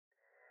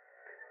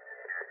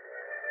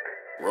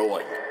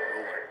Rolling.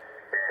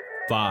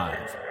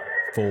 5,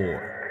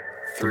 4,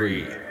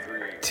 3,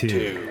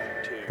 2,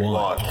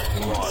 1.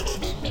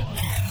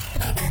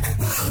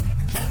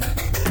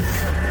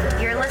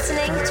 You're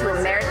listening to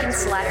American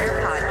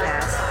Slacker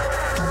Podcast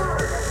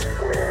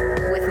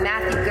with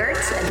Matthew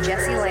Gertz and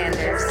Jesse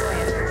Landers.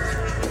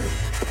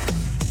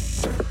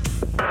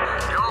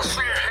 You'll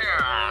see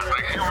here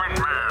the human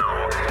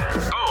male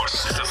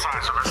boasts the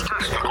size of his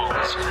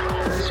testicles.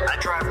 I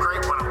drive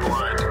great when I'm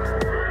blood.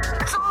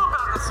 It's all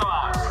about the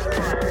sauce.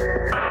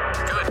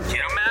 Good,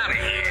 get him out of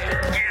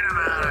here. Get him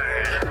out of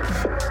here.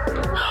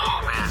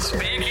 Oh man,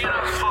 speaking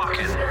of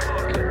fucking,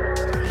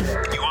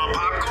 you want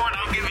popcorn?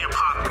 I'll give you a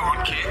popcorn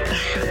kit.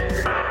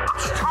 I'm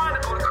just trying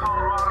to go to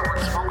Colorado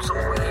and smoke some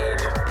weed.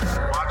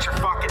 Watch your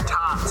fucking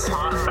tots,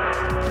 huh?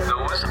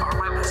 Those are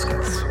my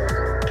biscuits.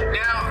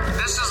 Now,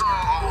 this is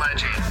all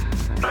alleged.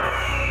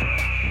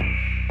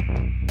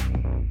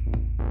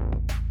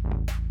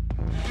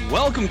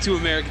 Welcome to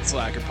American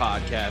Slacker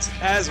Podcast.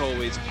 As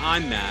always,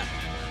 I'm Matt.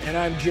 And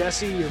I'm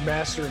Jesse, your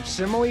master of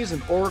similes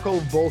and oracle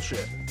of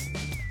bullshit.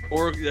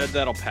 Or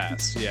that'll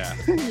pass, yeah.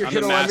 You're I'm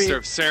the gonna let master me-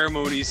 of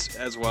ceremonies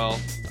as well.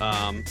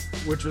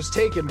 Which was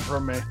taken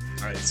from me.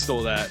 I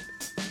stole that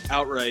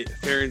outright,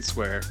 fair and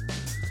square.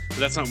 But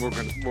that's not what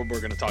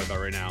we're gonna talk about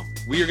right now.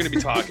 We are gonna be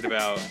talking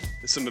about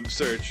some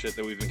absurd shit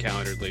that we've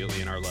encountered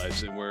lately in our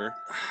lives, and we're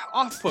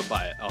off-put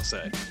by it, I'll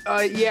say.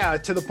 Yeah,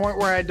 to the point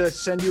where I had to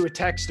send you a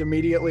text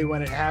immediately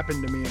when it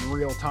happened to me in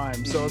real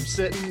time. So I'm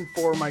sitting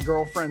for my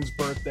girlfriend's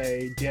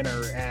birthday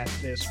dinner at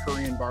this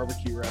Korean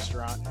barbecue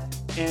restaurant,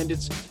 and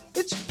it's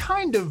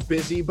kind of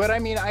busy, but I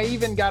mean, I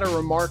even got a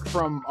remark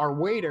from our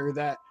waiter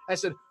that I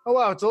said, "Oh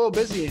wow, it's a little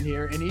busy in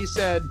here," and he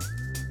said,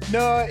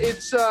 "No,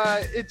 it's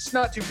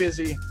not too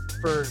busy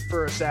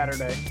for a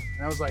Saturday."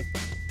 And I was like,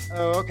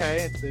 "Oh,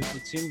 okay, it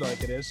seemed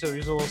like it is." So he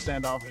was a little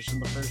standoffish in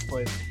the first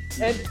place.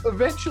 And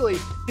eventually,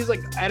 he's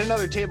like at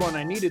another table, and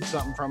I needed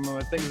something from him.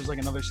 I think it was like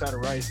another side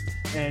of rice.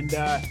 And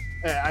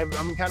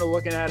I'm kind of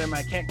looking at him.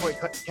 I can't quite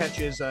catch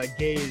his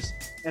gaze.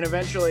 And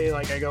eventually,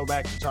 like, I go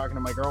back to talking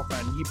to my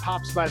girlfriend. He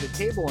pops by the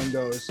table and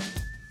goes,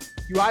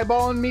 "You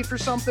eyeballing me for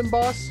something,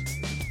 boss?"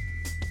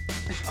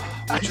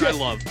 Which I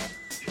love.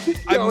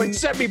 It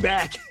set me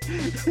back.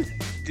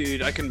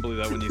 Dude, I couldn't believe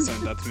that when you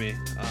sent that to me.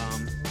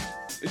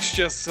 It's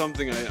just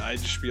something I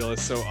just feel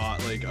is so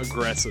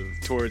aggressive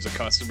towards a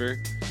customer.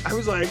 I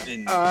was like,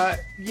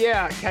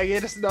 yeah, can I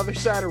get us another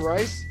side of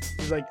rice?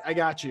 He's like, "I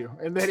got you."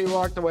 And then he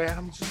walked away, and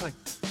I'm just like,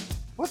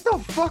 what the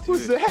fuck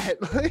was that?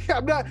 Like,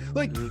 I'm not,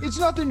 like, it's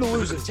nothing to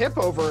lose a tip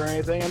over or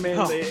anything. I mean,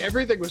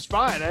 everything was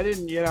fine. I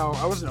didn't,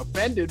 I wasn't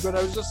offended, but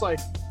I was just like,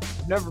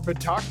 I've never been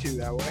talked to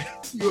that way.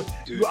 You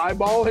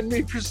eyeballing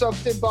me for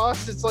something,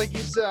 boss? It's like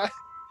he's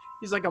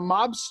like a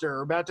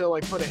mobster about to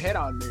like put a hit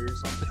on me or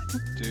something.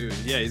 Dude,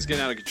 yeah, he's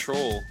getting out of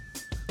control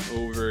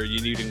over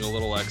you needing a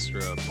little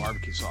extra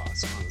barbecue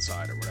sauce on the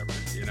side or whatever,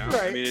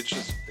 Right. I mean, it's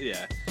just,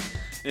 yeah.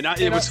 And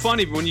it was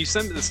funny, when you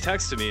sent this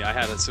text to me, I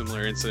had a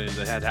similar incident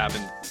that had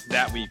happened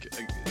that week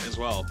as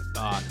well.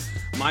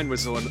 Mine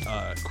was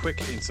a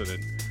quick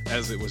incident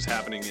as it was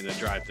happening in a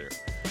drive-thru.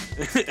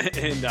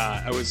 And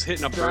I was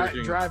hitting up Burger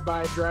King.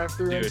 Drive-by,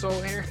 drive-through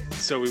insult here.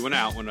 So we went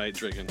out one night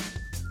drinking.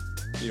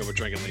 You know what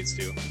drinking leads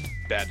to.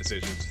 Bad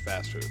decisions,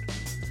 fast food.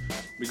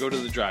 We go to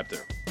the drive-thru.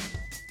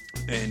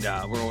 And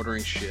we're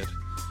ordering shit.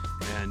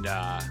 And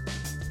I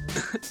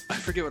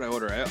forget what I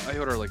order. I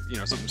order like,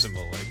 something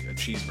simple like a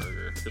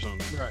cheeseburger or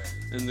something. Right.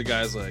 And the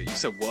guy's like, "You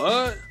said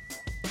what?"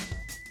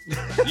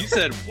 "You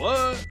said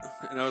what?"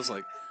 And I was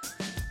like,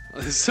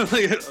 so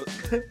like,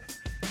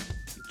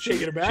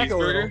 Shaking it back a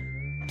little.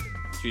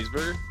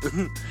 Cheeseburger?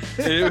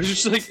 And it was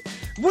just like,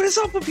 what is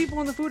up with people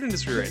in the food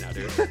industry right now,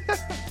 dude?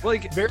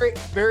 Like, Very,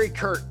 very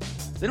curt.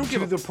 they don't give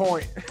To a the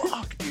point.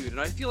 fuck, dude.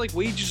 And I feel like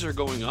wages are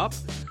going up.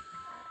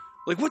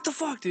 Like, what the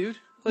fuck, dude?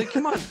 Like,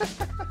 come on.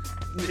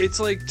 It's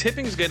like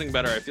tipping's getting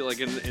better. I feel like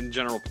in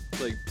general,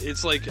 like,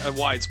 it's like a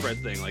widespread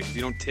thing. Like, if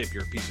you don't tip,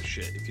 you're a piece of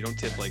shit. If you don't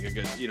tip like a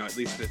good, at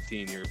least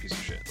 15, you're a piece of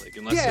shit. Like,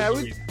 unless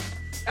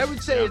I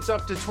would say it's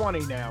up to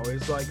 20 now.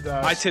 Is like the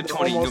I tip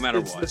 20 no matter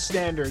it's what. the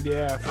standard,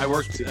 yeah. I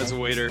worked as a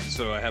waiter,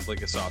 so I have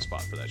like a soft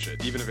spot for that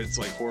shit. Even if it's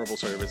like horrible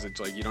service,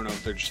 it's like you don't know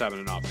if they're just having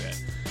an off day.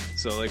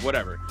 So like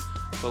whatever.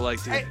 But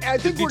like, dude, I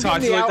think to we're be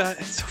talked getting to the like that.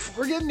 It's so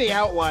We're getting the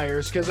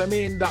outliers because I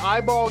mean the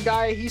eyeball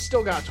guy, he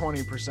still got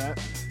 20%.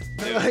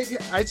 Yeah. Like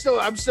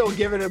I'm still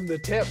giving him the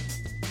tip.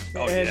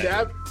 Oh, And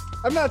yeah.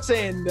 I'm not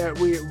saying that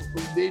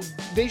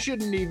they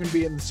shouldn't even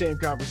be in the same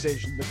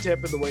conversation. The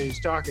tip and the way he's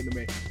talking to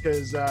me,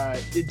 because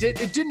it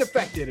didn't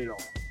affect it at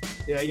all.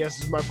 Yeah, I guess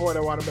is my point.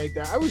 I want to make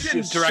that. I was He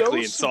didn't just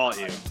directly so insult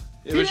you.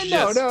 It was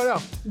no.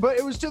 just But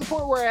it was to the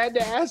point where I had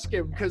to ask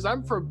him because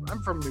I'm from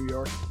New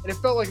York, and it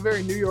felt like a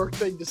very New York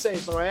thing to say.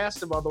 So I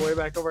asked him on the way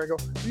back over. I go,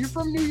 "Are you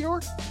from New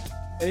York?"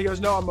 And he goes,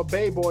 "No, I'm a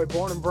Bay boy,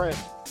 born and bred."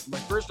 I'm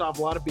like, first off,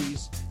 a lot of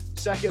bees.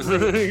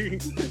 Secondly,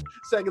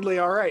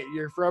 all right,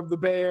 you're from the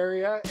Bay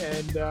Area,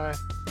 and you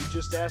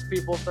just ask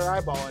people if they're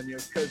eyeballing you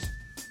because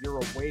you're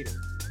a waiter.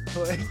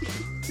 Like,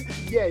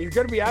 Yeah, you're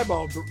gonna be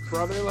eyeballed,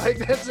 brother. Like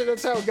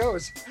that's how it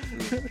goes.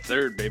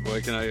 Third, baby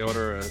boy, can I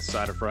order a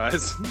side of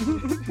fries?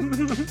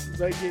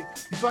 Like you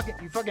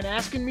fucking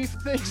asking me for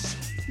things.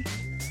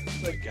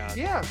 Like, God.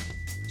 yeah,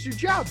 it's your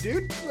job,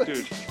 dude.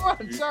 Dude, Come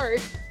on, sorry.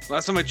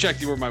 Last time I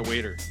checked, you were my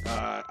waiter.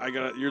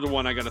 You're the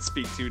one I gotta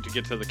speak to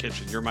get to the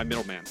kitchen. You're my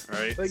middleman, all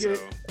right? Like, So,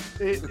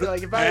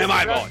 like if I am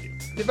I eyeballing you.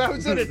 if I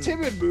was in a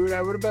timid mood,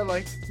 I would have been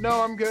like,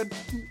 no, I'm good.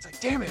 It's like,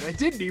 damn it, I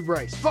did need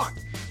rice. Fuck.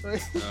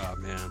 Like, Oh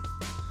man,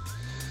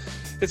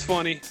 it's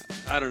funny.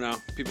 I don't know.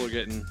 People are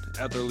getting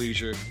at their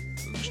leisure.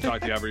 Just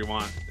talk to you however you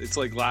want. It's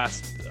like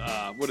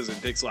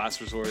Dick's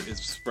Last Resort is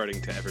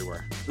spreading to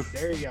everywhere.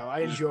 there you go. I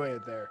enjoy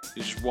it there.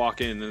 You just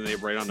walk in and they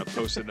write on a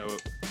post-it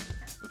note,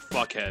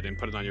 "fuckhead," and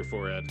put it on your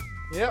forehead.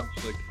 Yep.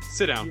 Just like,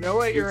 sit down. You know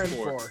what you're in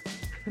for. for.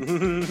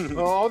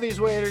 Well, all these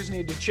waiters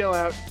need to chill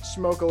out,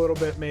 smoke a little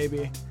bit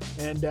maybe,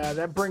 and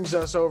that brings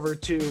us over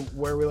to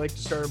where we like to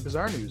start our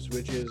bizarre news,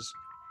 which is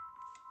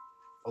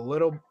a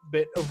little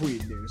bit of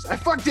weed news. I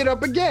fucked it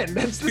up again.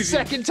 That's the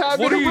second time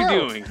What are in a you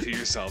row. doing to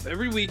yourself?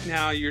 Every week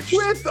now, you're just...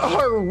 With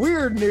our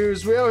weird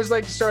news, we always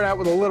like to start out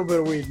with a little bit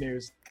of weed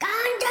news.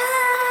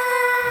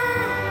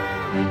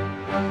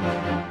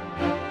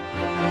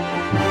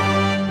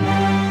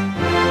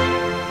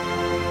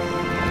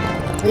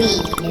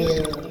 Weed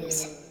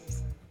news.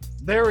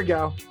 There we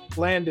go.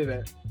 Landed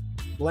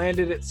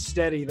it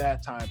steady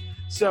that time.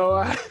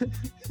 So,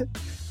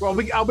 well,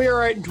 I'll be all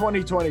right in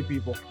 2020,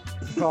 people.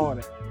 I'm calling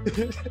it.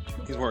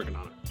 He's working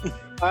on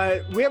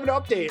it. We have an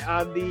update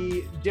on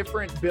the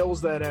different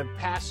bills that have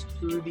passed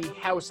through the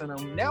House and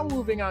are now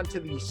moving on to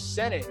the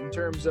Senate in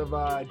terms of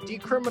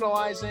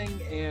decriminalizing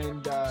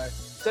and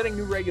setting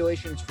new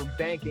regulations for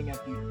banking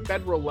at the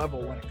federal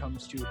level when it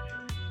comes to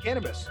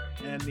cannabis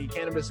and the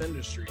cannabis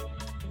industry.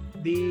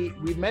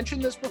 We've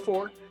mentioned this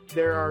before.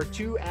 There are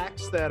two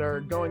acts that are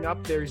going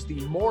up. There's the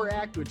MORE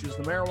Act, which is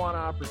the Marijuana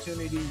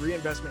Opportunity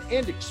Reinvestment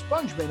and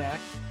Expungement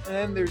Act. And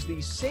then there's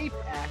the SAFE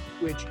Act,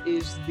 which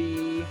is let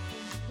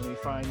me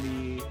find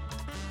the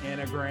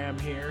anagram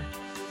here,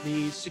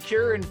 the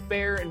Secure and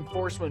Fair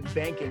Enforcement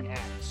Banking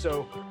Act.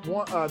 So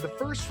the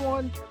first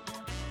one,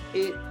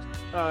 it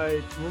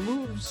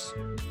removes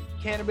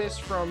cannabis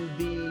from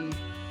the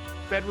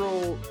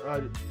federal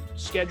drug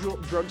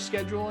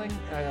scheduling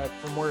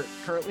from where it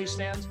currently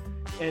stands,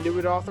 and it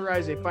would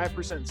authorize a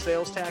 5%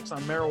 sales tax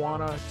on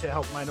marijuana to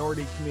help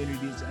minority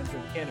communities enter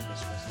the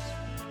cannabis business.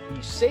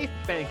 The SAFE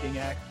Banking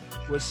Act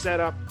was set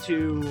up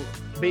to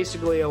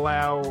basically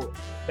allow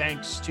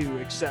banks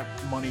to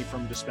accept money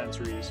from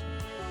dispensaries,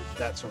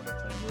 that sort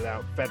of thing,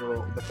 without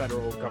the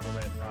federal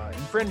government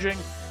infringing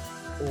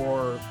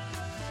or,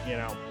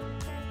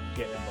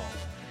 getting involved,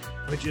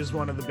 which is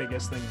one of the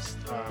biggest things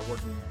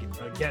working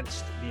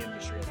against the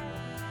industry at the moment.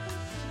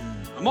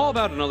 I'm all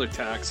about another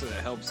tax that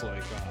helps,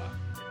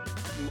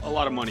 a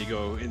lot of money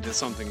go into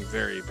something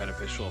very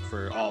beneficial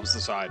for all of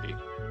society,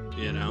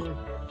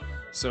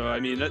 So, I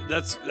mean,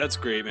 that's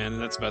great, man.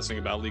 And that's the best thing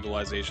about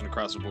legalization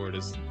across the board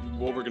is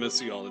what we're going to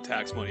see all the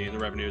tax money and the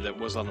revenue that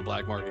was on the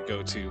black market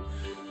go to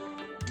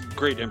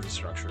great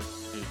infrastructure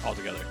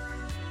altogether.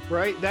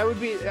 Right? That would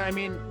be,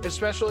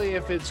 especially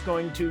if it's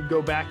going to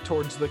go back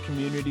towards the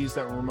communities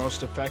that were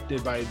most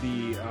affected by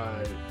the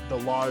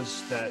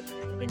laws that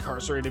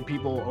incarcerated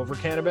people over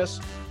cannabis.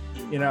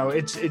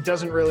 It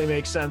doesn't really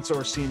make sense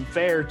or seem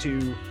fair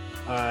to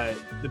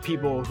the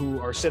people who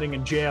are sitting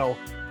in jail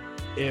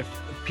if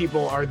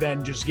people are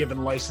then just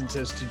given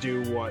licenses to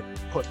do what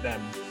put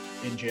them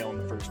in jail in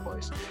the first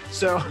place.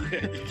 So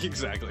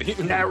exactly.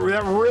 that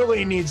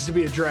really needs to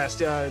be addressed.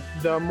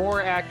 The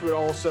MORE Act would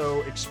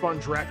also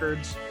expunge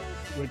records,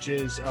 which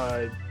is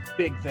a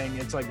big thing.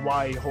 It's like,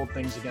 why hold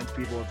things against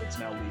people if it's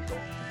now legal?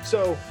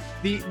 So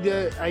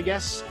the I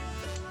guess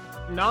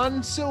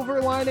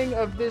non-silver lining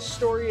of this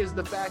story is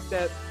the fact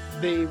that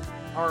they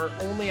are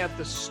only at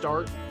the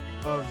start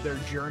of their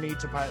journey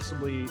to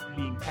possibly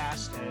being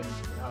passed and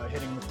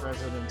hitting the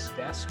president's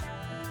desk.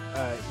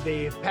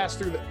 They've passed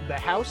through the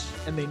House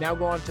and they now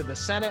go on to the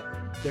Senate.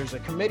 There's a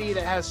committee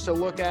that has to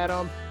look at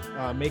them,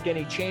 make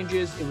any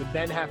changes. It would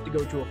then have to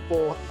go to a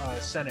full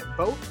Senate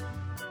vote.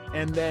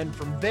 And then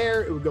from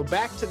there, it would go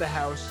back to the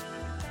House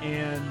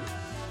and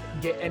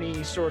get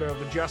any sort of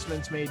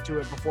adjustments made to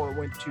it before it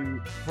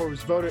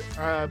was voted,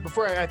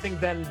 before I think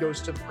then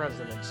goes to the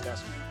president's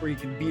desk where he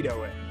can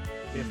veto it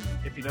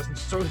if he doesn't.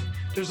 So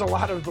there's a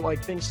lot of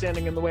things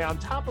standing in the way, on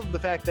top of the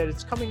fact that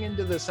it's coming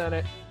into the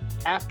Senate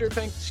after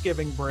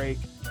Thanksgiving break,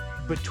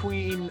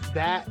 between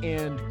that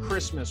and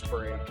Christmas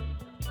break.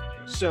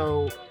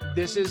 So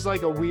this is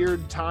a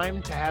weird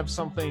time to have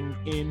something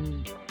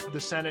in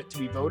the Senate to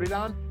be voted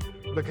on,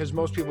 because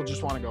most people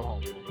just want to go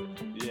home.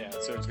 Yeah,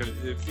 so it's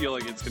gonna feel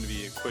like it's gonna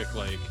be a quick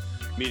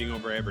meeting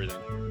over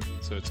everything.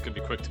 So it's gonna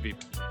be quick to be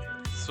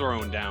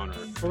thrown down or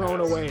thrown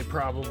away,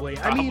 probably.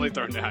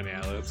 Thrown down. Yeah,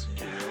 that's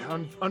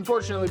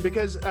unfortunately,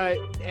 because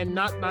and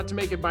not to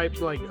make it by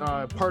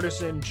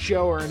partisan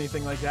show or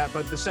anything like that,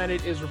 but the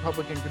Senate is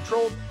Republican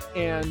controlled,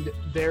 and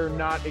they're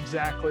not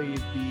exactly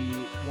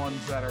the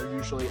ones that are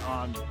usually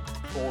on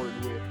board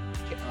with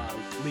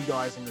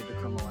legalizing or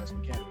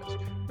decriminalizing cannabis.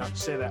 Not to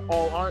say that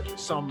all aren't.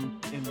 Some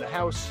in the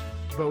House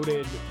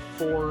voted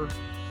for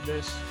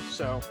this,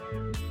 so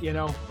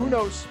who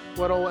knows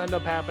what'll end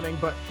up happening.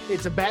 But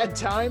it's a bad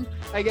time,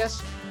 I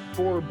guess,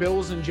 for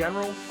bills in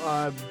general,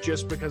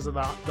 just because of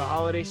the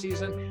holiday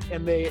season.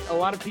 And a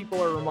lot of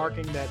people are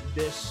remarking that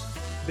this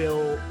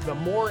bill, the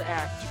MORE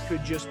Act,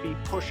 could just be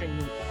pushing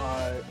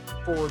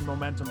forward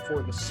momentum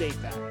for the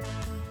SAFE Act,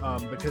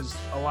 because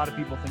a lot of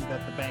people think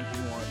that the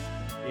banking one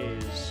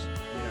is,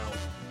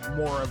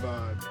 more of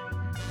a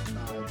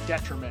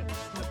detriment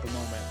at the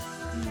moment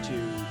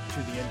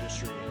to the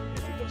industry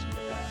if it doesn't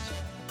get passed.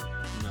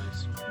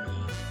 Nice.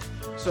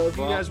 Yeah. So if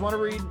you guys want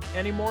to read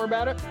any more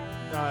about it,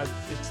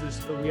 it's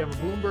this. We have a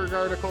Bloomberg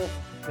article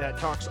that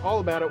talks all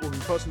about it. We'll be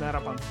posting that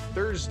up on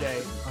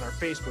Thursday on our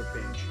Facebook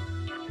page,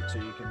 so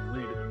you can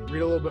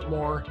read a little bit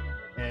more,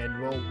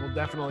 and we'll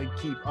definitely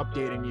keep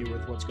updating you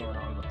with what's going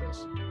on with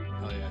this.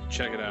 Hell yeah,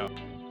 check it out.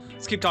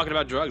 Let's keep talking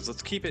about drugs.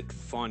 Let's keep it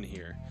fun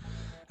here.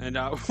 And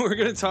we're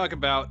going to talk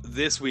about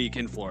this week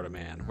in Florida,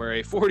 man, where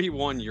a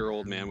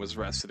 41-year-old man was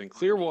arrested in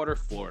Clearwater,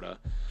 Florida,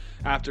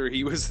 after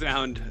he was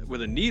found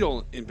with a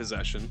needle in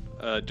possession,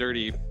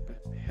 dirty,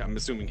 I'm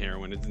assuming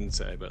heroin, it didn't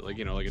say, but like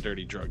a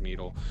dirty drug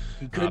needle.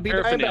 He could be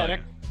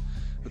diabetic.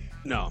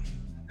 No.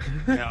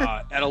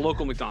 At a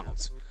local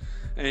McDonald's.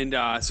 And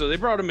so they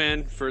brought him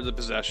in for the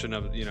possession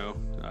of,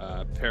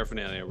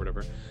 paraphernalia or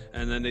whatever.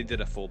 And then they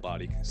did a full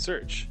body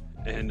search.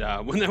 And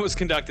when that was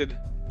conducted,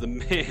 the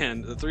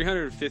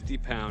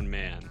 350-pound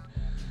man,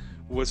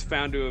 was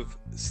found to have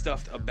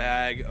stuffed a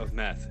bag of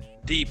meth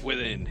deep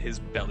within his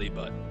belly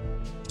button.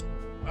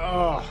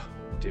 Oh.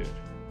 Dude.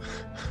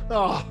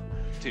 Oh.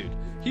 Dude.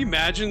 Can you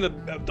imagine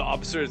the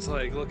officer is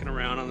like looking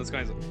around on this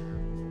guy's like,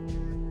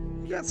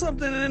 you got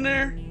something in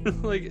there?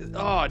 Like,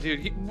 oh,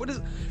 dude.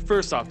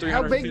 First off, 350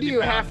 How big do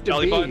you have to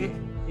belly be?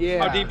 Button?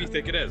 Yeah. How deep do you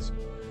think it is?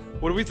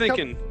 What are we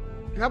thinking?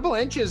 A couple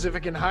inches if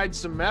it can hide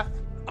some meth.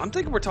 I'm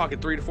thinking we're talking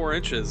 3 to 4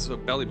 inches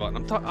of belly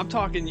button. I'm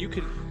talking you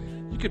could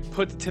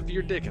put the tip of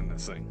your dick in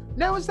this thing.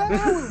 Now, is that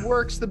how it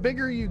works? The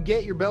bigger you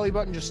get, your belly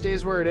button just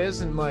stays where it is,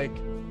 and like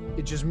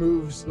it just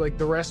moves, like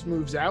the rest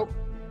moves out?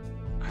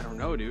 I don't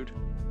know, dude.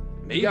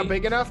 Maybe. You got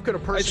big enough? Could a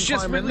person It's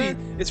just climb really,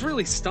 in there? it's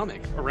really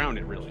stomach around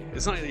it. Really,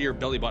 it's not your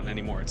belly button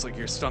anymore. It's like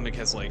your stomach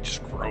has like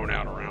just grown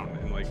out around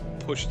and like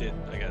pushed it.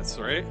 I guess,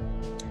 right?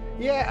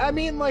 Yeah, I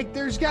mean, like,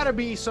 there's got to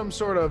be some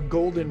sort of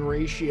golden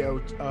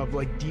ratio of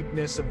like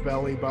deepness of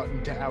belly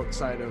button to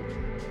outside of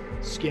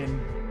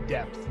skin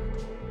depth.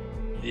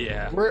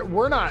 Yeah.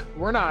 We're not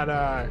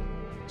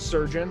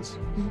surgeons.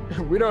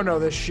 We don't know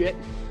this shit.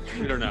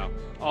 We don't know.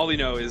 All we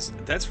know is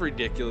that's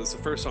ridiculous.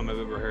 The first time I've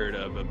ever heard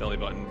of a belly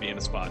button being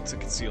a spot to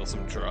conceal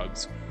some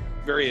drugs.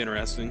 Very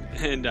interesting.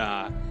 And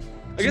I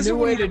guess a new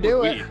way to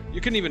do it. Weed. You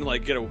couldn't even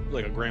like get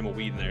a gram of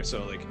weed in there.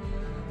 So like,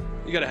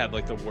 you gotta have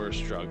like the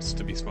worst drugs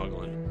to be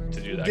smuggling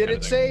to do that. Did kind it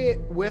of thing. say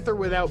with or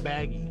without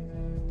baggie?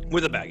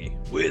 With a baggie.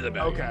 With a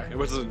baggie. Okay. It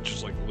wasn't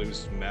just like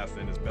loose meth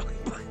in his belly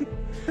button.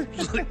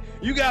 Just like,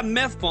 you got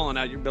meth falling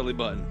out your belly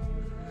button.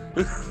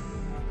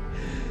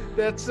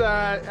 That's,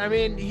 I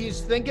mean,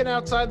 he's thinking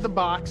outside the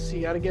box.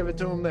 You got to give it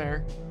to him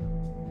there.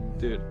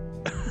 Dude.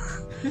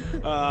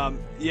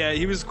 Yeah,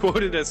 he was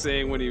quoted as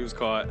saying when he was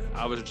caught,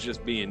 I was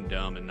just being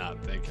dumb and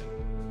not thinking.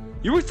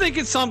 You were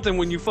thinking something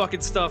when you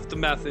fucking stuffed the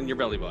meth in your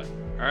belly button.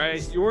 All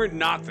right? You weren't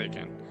not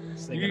thinking.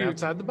 He's thinking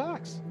outside the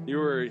box. You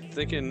were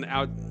thinking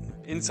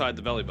inside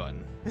the belly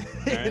button.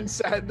 Right?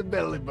 Inside the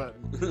belly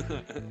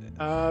button.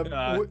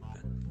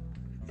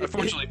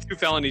 Unfortunately, 2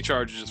 felony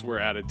charges were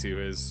added to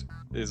his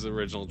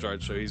original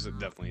charge, so he's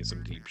definitely in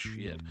some deep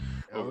shit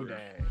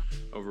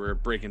over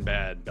Breaking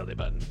Bad belly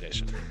button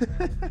edition.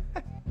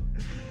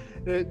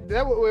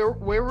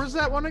 Where was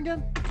that one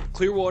again?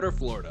 Clearwater,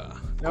 Florida.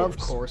 Of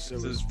course it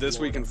was. This is This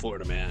Week in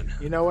Florida, man.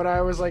 You know what I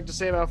always like to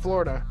say about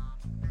Florida?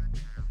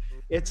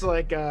 It's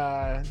like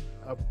a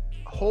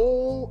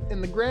hole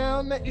in the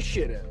ground that you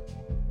shit in.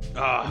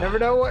 You never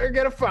know what you're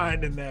gonna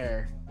find in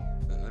there.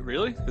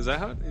 Really? Is that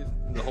how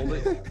the whole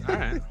thing? All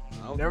right.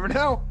 Never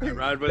know. I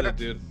ride with it,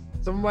 dude.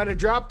 Someone might have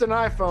dropped an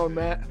iPhone,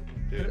 Matt.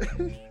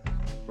 Dude.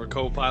 We're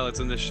co-pilots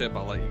in this ship.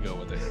 I'll let you go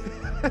with it.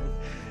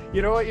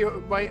 You know what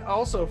you might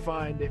also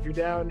find if you're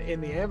down in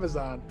the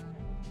Amazon,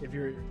 if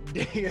you're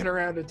digging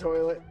around a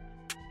toilet?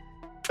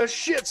 A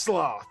shit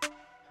sloth.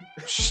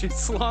 Shit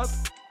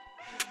sloth?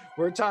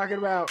 We're talking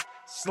about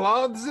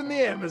sloths in the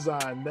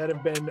Amazon that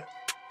have been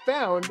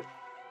found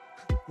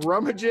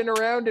rummaging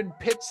around in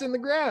pits in the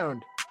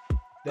ground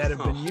that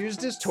have been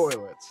used as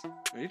toilets.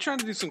 Are you trying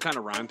to do some kind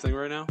of rhyme thing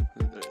right now?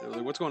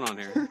 What's going on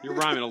here? You're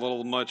rhyming a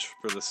little much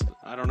for this.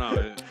 I don't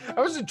know. I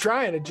wasn't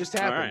trying. It just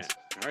happened.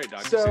 All right,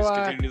 Doc. So, Please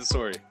continue the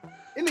story.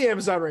 In the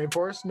Amazon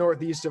rainforest,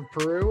 northeast of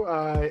Peru,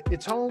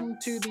 it's home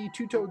to the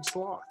two-toed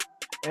sloth.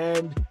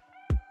 And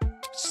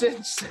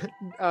since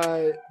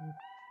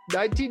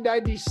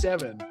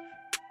 1997,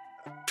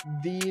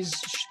 these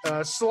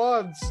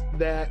sloths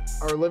that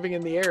are living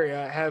in the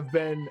area have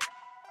been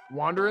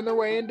wandering their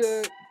way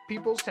into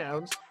people's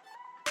towns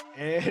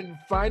and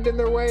finding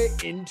their way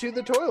into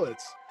the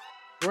toilets.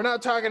 We're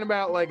not talking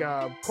about like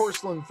a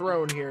porcelain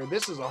throne here.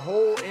 This is a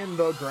hole in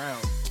the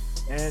ground.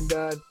 And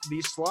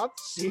these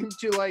sloths seem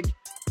to like,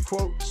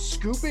 quote,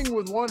 scooping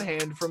with one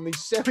hand from the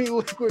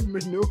semi-liquid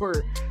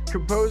manure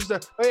composed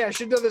of, oh yeah, I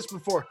should have done this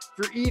before.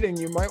 For eating,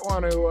 you might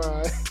want to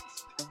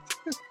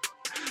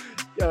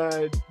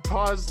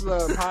pause the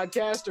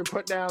podcast or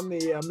put down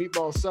the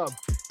meatball sub.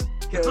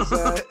 Because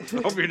I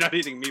hope you're not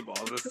eating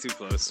meatballs. That's too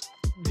close.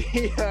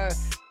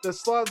 The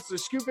sloths are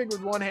scooping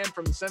with one hand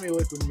from the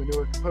semi-liquid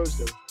manure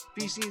composed of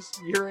feces,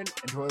 urine,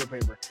 and toilet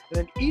paper, and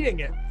then eating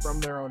it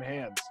from their own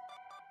hands.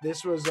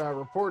 This was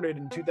reported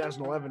in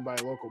 2011 by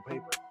a local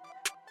paper.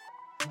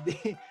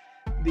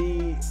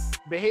 The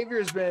behavior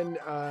has been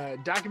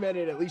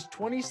documented at least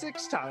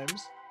 26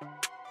 times,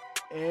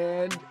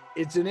 and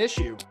it's an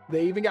issue.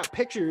 They even got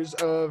pictures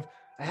of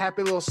a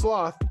happy little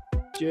sloth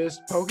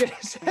just poking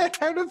his head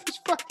out of his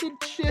fucking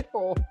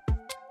shithole.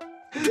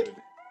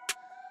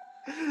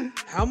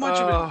 How much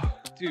of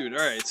it, dude?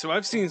 All right, so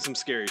I've seen some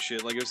scary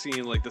shit. Like I've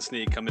seen like the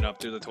snake coming up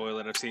through the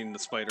toilet. I've seen the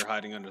spider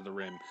hiding under the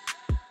rim.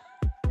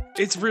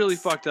 It's really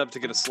fucked up to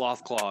get a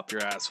sloth claw up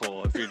your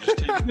asshole if you're just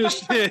taking a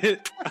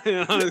shit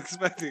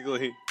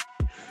unexpectedly.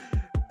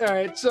 All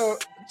right, so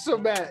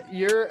Matt,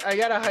 I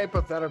got a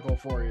hypothetical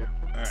for you.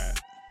 All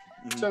right.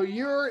 Mm-hmm. So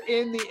you're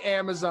in the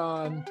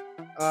Amazon,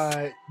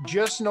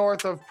 just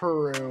north of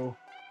Peru,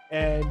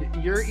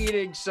 and you're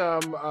eating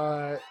some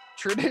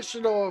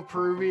traditional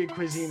Peruvian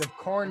cuisine of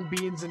corn,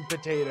 beans, and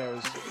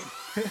potatoes.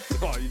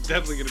 Oh, you're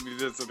definitely gonna be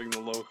visiting the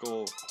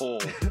local hole.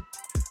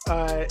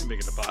 Make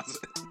a deposit.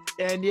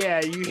 And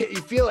yeah, you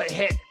feel it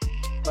hit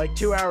like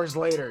 2 hours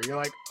later. You're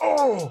like,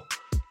 oh,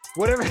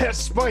 whatever that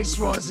spice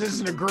was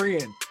isn't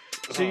agreeing.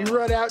 So you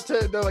run out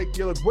to, you're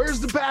like,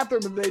 where's the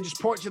bathroom? And they just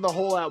point you the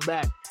hole out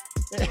back.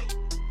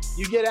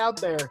 You get out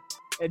there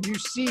and you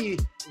see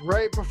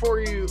right before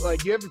you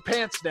have your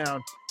pants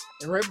down,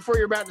 and right before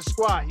you're about to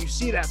squat, you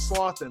see that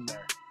sloth in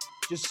there,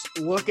 just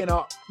looking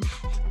up,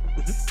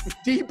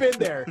 deep in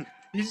there.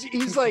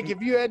 He's like,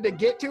 if you had to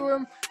get to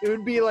him, it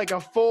would be like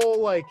a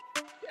full like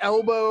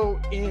elbow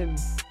in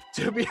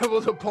to be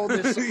able to pull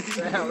this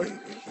out.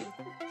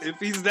 If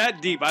he's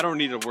that deep, I don't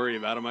need to worry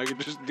about him. I can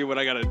just do what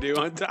I gotta do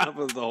on top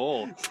of the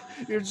hole.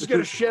 You're just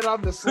gonna shit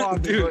on the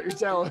sloth, is what you're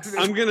telling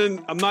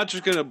me. I'm not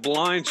just gonna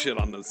blind shit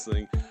on this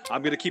thing.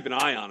 I'm gonna keep an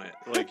eye on it.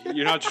 Like,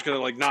 you're not just gonna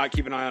like not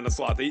keep an eye on a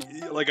sloth.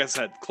 Like I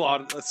said,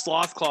 a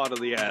sloth claw to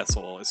the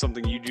asshole is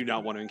something you do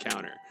not want to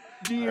encounter.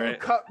 Do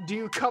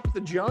you cup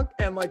the junk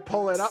and like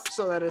pull it up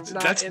so that it's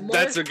not in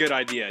there? That's a good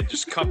idea.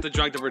 Just cup the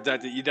junk to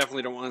protect it. You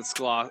definitely don't want a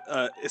claw,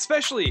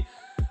 especially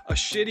a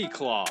shitty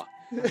claw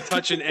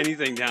touching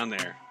anything down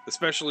there,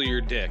 especially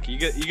your dick. You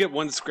get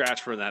one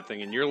scratch for that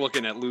thing, and you're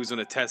looking at losing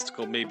a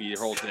testicle, maybe your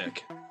whole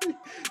dick.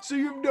 So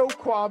you have no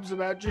qualms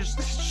about just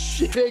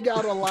shitting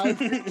out a live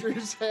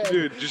creature's head.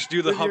 Dude, just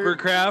do the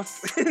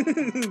hovercraft.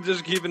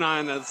 Just keep an eye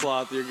on that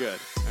sloth. You're good.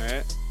 All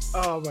right.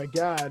 Oh my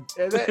god!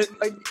 And that,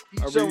 like,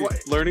 Are we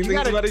learning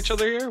things about each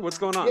other here? What's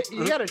going on?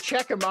 You gotta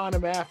check him on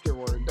him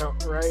afterward,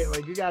 right?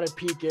 Like, you gotta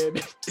peek in.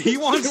 He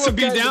wants to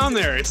be down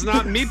there. It's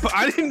not me.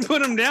 I didn't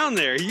put him down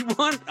there.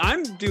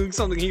 I'm doing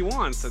something he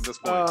wants at this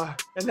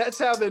point. And that's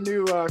how the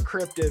new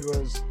cryptid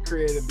was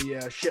created.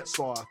 The shit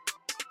sloth.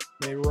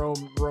 They roam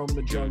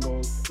the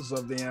jungles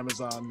of the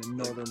Amazon in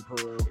northern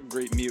Peru.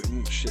 Great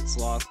mutant shit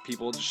sloth.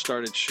 People just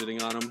started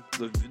shitting on him.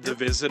 The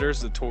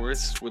visitors, the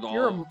tourists, with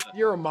all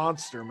you're a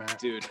monster, Matt.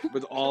 Dude,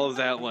 with all of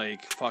that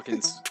like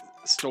fucking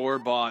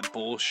store-bought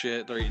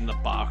bullshit. They're eating the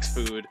box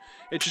food.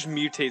 It just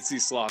mutates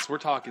these sloths. We're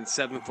talking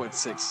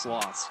 7'6"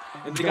 sloths,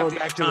 and they got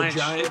these giant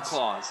shit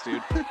claws,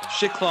 dude.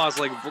 Shit claws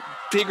like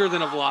bigger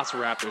than a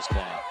velociraptor's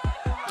claw,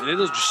 and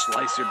it'll just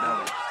slice your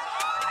belly.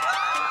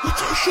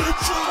 It's a shit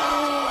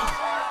sloth.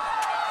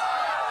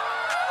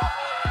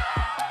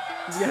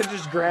 He's gonna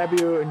just grab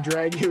you and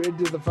drag you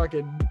into the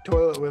fucking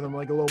toilet with him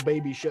like a little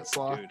baby shit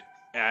sloth. Dude,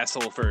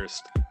 asshole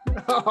first.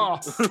 Oh,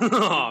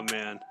 oh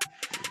man.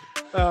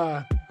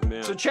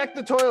 Man. So check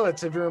the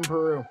toilets if you're in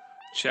Peru.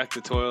 Check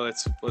the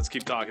toilets. Let's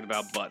keep talking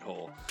about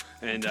butthole.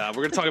 And we're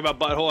going to talk about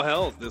butthole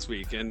health this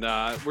week. And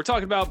we're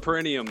talking about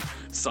perineum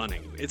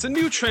sunning. It's a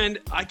new trend.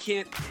 I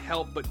can't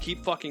help but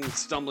keep fucking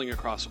stumbling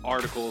across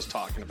articles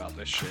talking about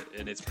this shit.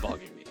 And it's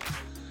bugging me.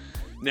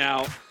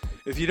 Now,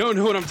 if you don't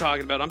know what I'm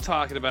talking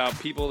about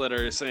people that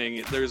are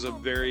saying there's a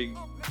very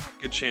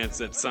good chance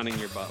that sunning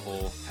your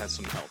butthole has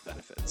some health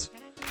benefits.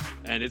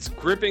 And it's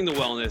gripping the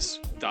wellness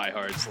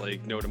diehards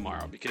like no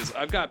tomorrow, because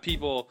I've got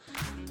people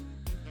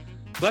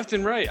left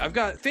and right. I've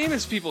got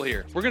famous people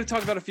here. We're going to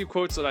talk about a few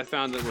quotes that I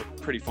found that were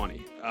pretty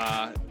funny.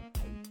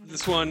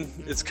 This one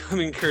is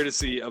coming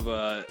courtesy of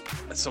a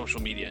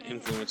social media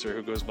influencer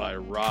who goes by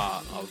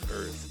Ra of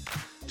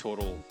Earth,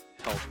 total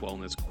health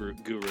wellness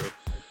guru.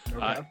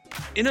 Okay.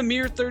 In a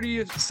mere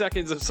 30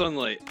 seconds of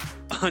sunlight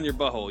on your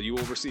butthole, you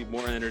will receive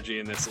more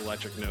energy in this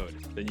electric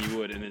node than you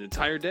would in an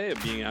entire day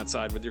of being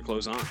outside with your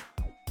clothes on.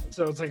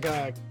 So it's like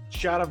a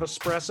shot of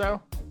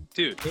espresso?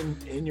 Dude.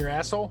 In your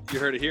asshole? You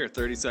heard it here.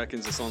 30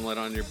 seconds of sunlight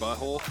on your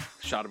butthole,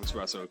 shot of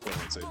espresso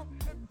equivalency.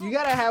 You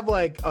gotta have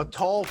like a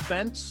tall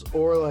fence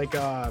or like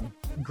a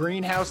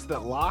greenhouse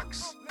that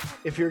locks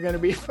if you're going to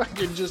be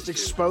fucking just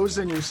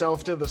exposing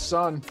yourself to the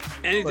sun.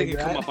 Anything like can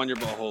come that. up on your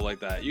butthole like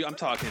that. I'm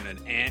talking an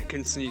ant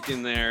can sneak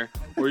in there,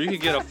 or you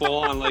could get a full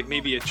on, like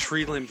maybe a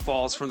tree limb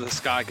falls from the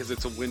sky because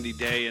it's a windy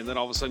day, and then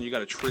all of a sudden you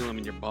got a tree limb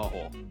in your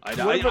butthole. I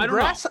don't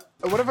know.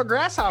 What if a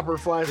grasshopper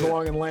flies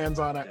along and lands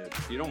on it?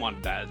 You don't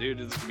want that,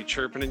 dude. It's gonna be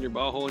chirping in your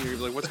butthole, and you're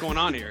like, "What's going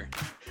on here?"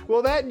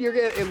 Well, that you're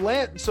gonna it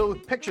land. So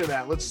picture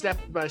that. Let's step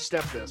by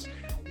step this.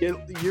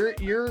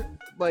 You're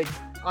like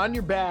on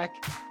your back,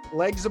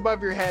 legs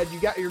above your head.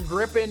 You're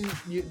gripping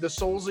the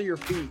soles of your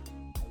feet,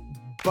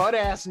 butt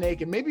ass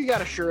naked. Maybe you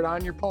got a shirt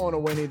on. You're pulling a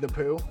Winnie the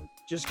Pooh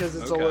just because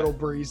it's Okay. a little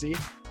breezy.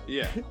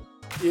 Yeah.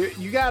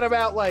 You got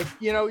about like,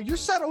 you're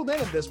settled in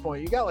at this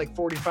point. You got like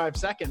 45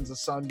 seconds of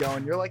sun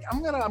going. You're like,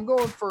 I'm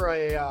going for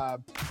a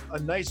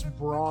nice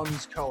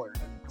bronze color.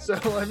 So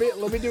let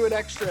me do an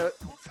extra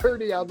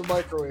 30 on the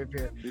microwave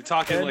here. You're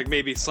talking And- like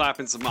maybe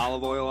slapping some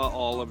olive oil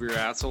all over your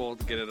asshole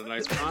to get it a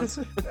nice bronze.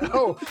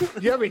 Oh,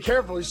 you gotta be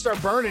careful. You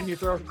start burning, you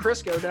throw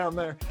Crisco down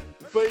there.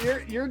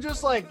 But you're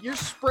just like, you're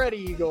spread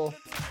eagle,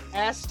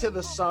 ass to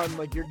the sun,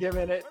 like you're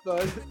giving it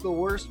the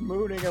worst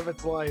mooning of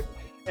its life.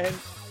 And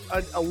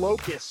a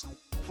locust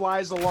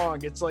flies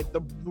along. It's like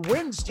the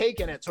wind's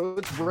taking it, so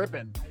it's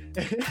ripping.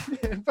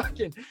 And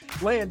fucking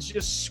lands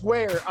just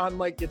square on,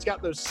 like, it's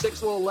got those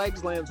 6 little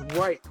legs, lands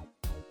right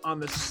on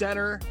the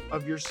center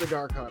of your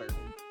cigar cutter.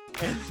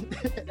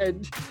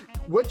 And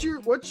what's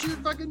your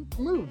fucking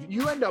move?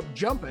 You end up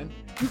jumping.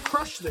 You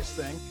crush this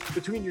thing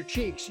between your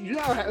cheeks. You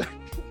now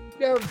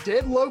have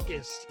dead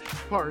locust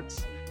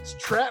parts. It's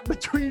trapped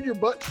between your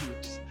butt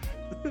cheeks.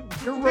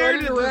 You're Where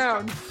running did this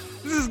around.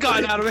 This has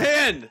gotten out of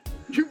hand,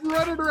 You're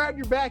running around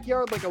your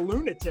backyard like a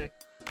lunatic.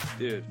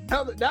 dude.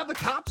 Now the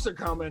cops are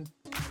coming.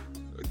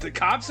 The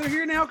cops are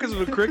here now because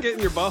of a cricket in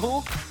your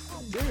butthole.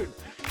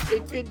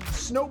 Dude, it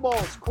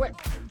snowballs quick.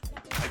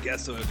 I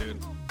guess so,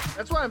 dude.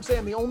 That's why I'm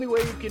saying the only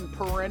way you can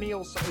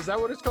perennial, is that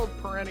what it's called?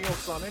 Perennial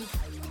sunning?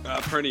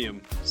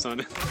 Perineum,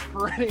 son.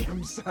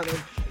 Perennium sunning.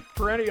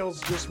 Perennials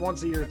just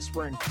once a year at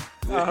spring.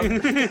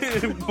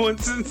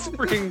 Once in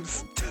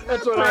springs.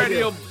 That's what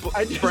Perennial,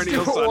 I do.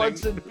 perennial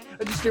sunning.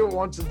 I just do it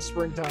once in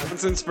springtime.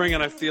 Once in spring,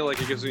 and I feel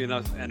like it gives me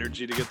enough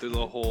energy to get through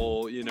the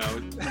whole,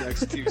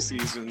 next 2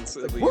 seasons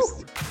at Woo!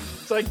 least.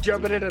 It's like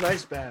jumping in an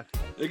ice bath.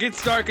 It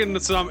gets dark in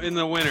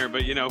the winter,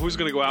 but who's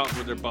gonna go out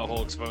with their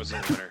butthole exposed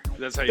in the winter?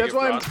 That's how you That's get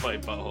why I'm-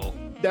 frostbite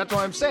butthole. That's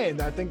why I'm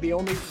saying. I think the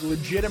only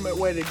legitimate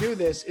way to do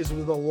this is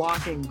with a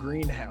locking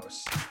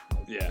greenhouse.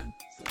 Yeah.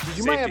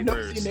 You might have Safety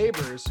nosy first.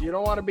 neighbors. You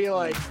don't want to be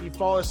like, you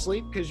fall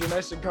asleep because you're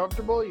nice and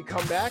comfortable. You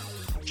come back,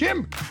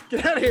 Jim,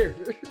 get out of here.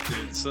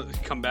 Dude, so you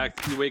come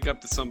back, you wake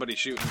up to somebody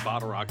shooting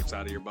bottle rockets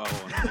out of your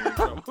butthole, and you're in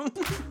trouble.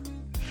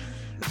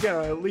 You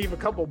gotta leave a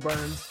couple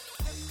burns.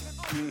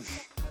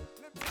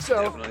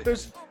 So Definitely.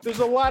 there's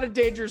a lot of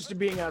dangers to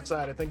being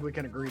outside. I think we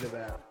can agree to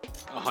that.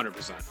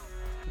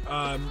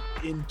 100%.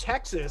 In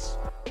Texas,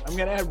 I'm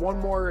gonna add one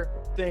more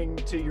thing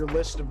to your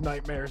list of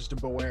nightmares to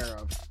beware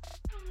of.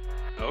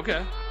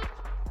 Okay.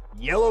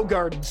 Yellow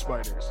garden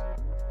spiders.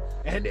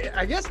 And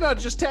I guess not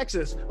just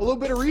Texas. A little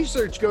bit of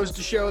research goes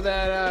to show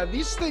that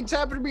these things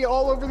happen to be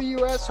all over the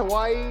U.S.,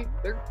 Hawaii.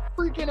 They're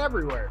freaking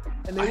everywhere.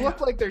 And they look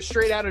like they're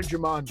straight out of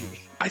Jumanji.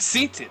 I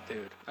seen it,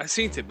 dude. I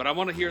seen it, but I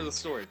want to hear the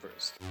story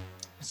first.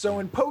 So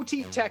in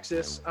Poteet,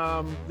 Texas,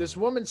 this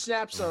woman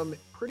snapped some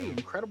pretty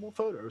incredible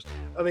photos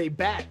of a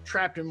bat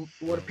trapped in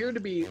what appeared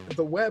to be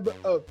the web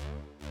of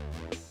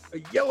a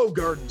yellow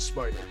garden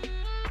spider.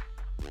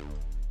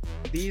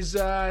 These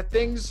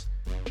things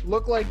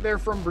look like they're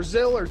from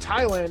Brazil or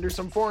Thailand or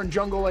some foreign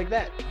jungle like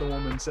that, the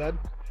woman said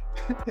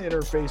in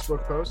her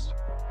Facebook post.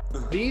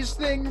 These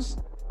things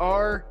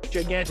are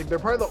gigantic. They're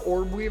part of the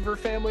orb weaver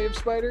family of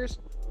spiders,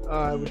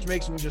 which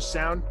makes them just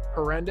sound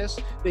horrendous.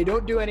 They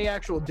don't do any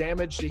actual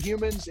damage to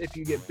humans. If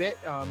you get bit,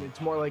 it's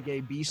more like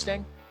a bee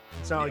sting.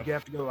 It's not like you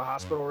have to go to the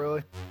hospital,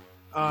 really.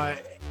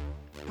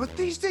 But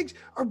these things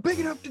are big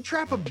enough to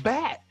trap a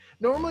bat.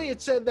 Normally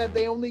it said that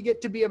they only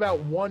get to be about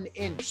 1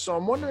 inch. So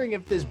I'm wondering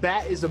if this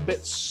bat is a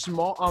bit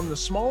small, on the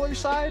smaller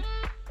side,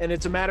 and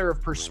it's a matter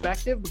of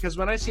perspective, because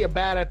when I see a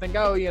bat, I think,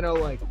 oh,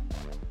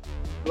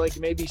 like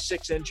maybe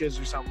 6 inches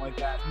or something like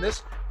that. And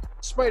this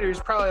spider is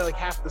probably like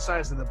half the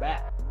size of the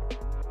bat.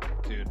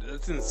 Dude,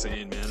 that's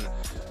insane, man.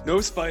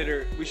 No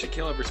spider. We should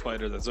kill every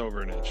spider that's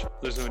over 1 inch.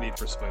 There's no need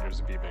for spiders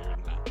to be bigger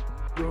than that.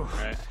 Oof.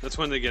 All right? That's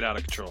when they get out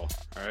of control.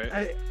 All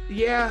right?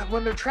 Yeah,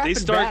 when they're trapping They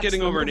start bats, getting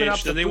they're over 1 moving up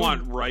inch, the then they food.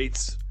 want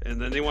rights,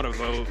 and then they want to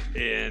vote,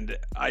 and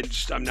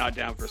I'm not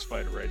down for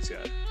spider rights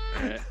yet.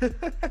 All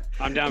right?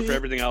 I'm down for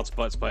everything else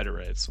but spider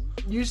rights.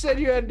 You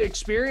said you had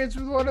experience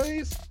with one of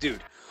these?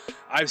 Dude,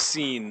 I've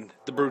seen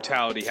the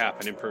brutality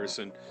happen in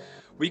person.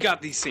 We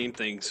got these same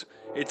things.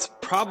 It's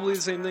probably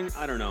the same thing.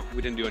 I don't know.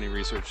 We didn't do any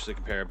research to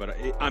compare, but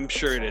I'm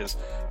sure it is.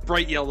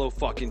 Bright yellow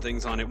fucking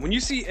things on it. When you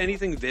see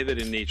anything vivid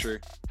in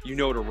nature, you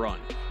know to run,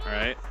 all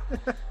right?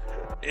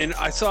 And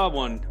I saw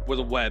one with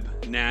a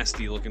web,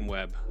 nasty looking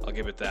web. I'll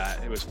give it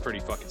that. It was pretty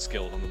fucking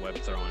skilled on the web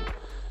throwing.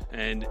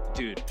 And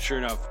dude, sure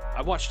enough,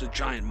 I watched a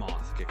giant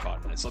moth get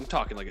caught in this. I'm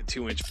talking like a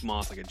 2-inch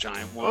moth, like a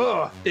giant one.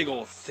 Ugh. Big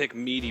old thick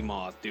meaty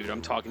moth, dude.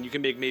 I'm talking you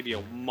can make maybe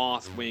a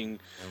moth wing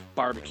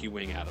barbecue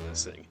wing out of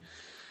this thing.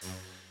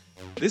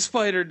 This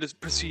spider just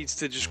proceeds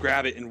to just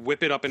grab it and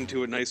whip it up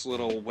into a nice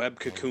little web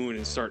cocoon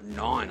and start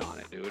gnawing on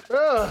it, dude.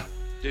 Ugh.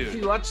 Dude.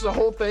 You watch the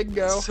whole thing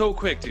go. So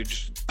quick, dude.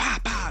 Just bah,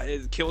 bah.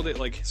 It killed it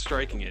like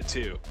striking it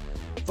too.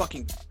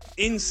 Fucking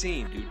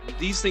insane, dude.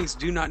 These things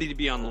do not need to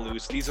be on the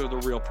loose. These are the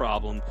real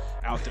problem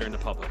out there in the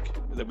public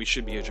that we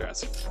should be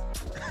addressing.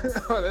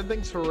 That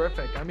thing's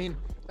horrific. I mean,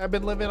 I've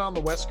been living on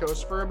the West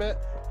Coast for a bit,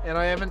 and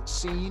I haven't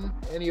seen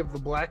any of the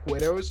black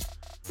widows,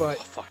 but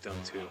Oh, fuck them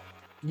too.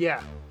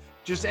 yeah,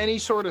 just any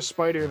sort of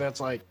spider that's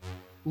like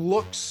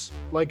looks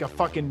like a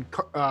fucking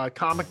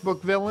comic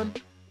book villain.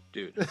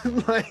 Dude,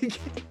 Like,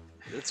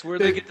 that's where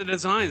they get the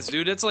designs,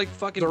 dude. It's like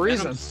fucking The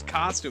reason. Venom's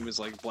costume is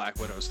like Black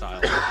Widow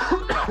style.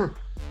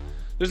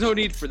 There's no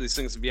need for these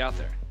things to be out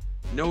there.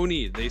 No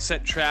need. They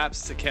set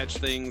traps to catch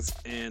things,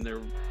 and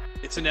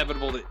it's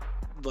inevitable that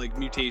like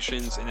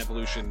mutations and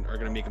evolution are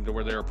gonna make them to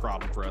where they're a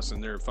problem for us,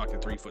 and they're fucking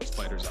 3-foot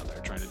spiders out there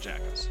trying to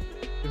jack us.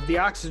 if the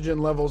oxygen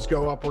levels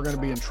go up, we're gonna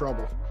be in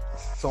trouble.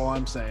 That's all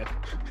I'm saying.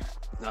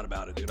 Not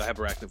about it, dude. I have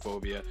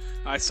arachnophobia.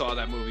 I saw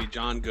that movie.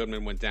 John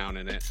Goodman went down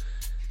in it.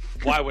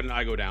 Why wouldn't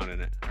I go down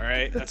in it? All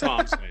right, that's all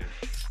I'm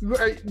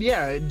saying.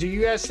 Yeah, do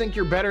you guys think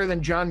you're better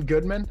than John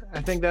Goodman?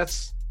 I think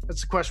that's the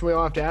question we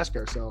all have to ask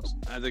ourselves.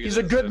 I think He's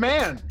a good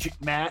man,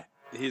 Matt.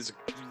 He's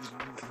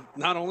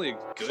not only a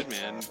good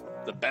man,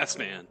 the best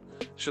man.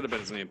 Should have been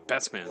his name,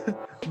 Best Man.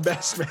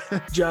 Best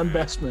man, John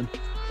Bestman.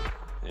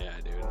 Yeah,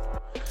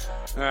 dude.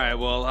 All right,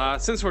 well,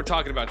 since we're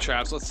talking about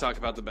traps, let's talk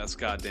about the best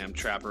goddamn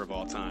trapper of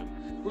all time.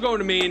 We're going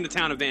to Maine, the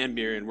town of Van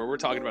Buren, where we're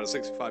talking about a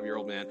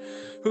 65-year-old man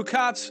who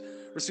cops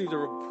received a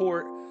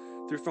report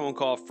through phone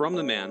call from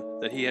the man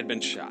that he had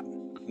been shot.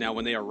 Now,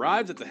 when they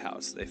arrived at the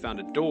house, they found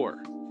a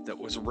door that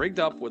was rigged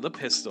up with a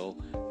pistol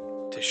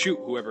to shoot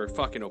whoever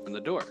fucking opened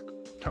the door.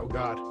 Oh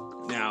God.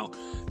 Now,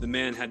 the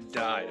man had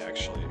died,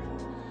 actually,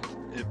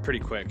 pretty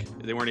quick.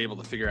 They weren't able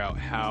to figure out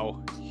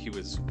how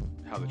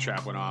the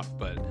trap went off,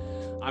 but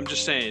I'm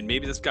just saying,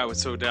 maybe this guy was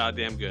so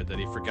goddamn good that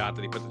he forgot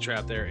that he put the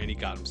trap there and he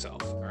got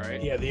himself, all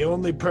right? Yeah, the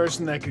only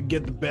person that could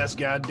get the best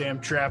goddamn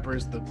trapper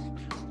is the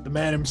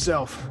man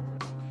himself.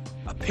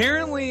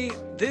 Apparently,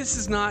 this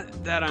is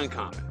not that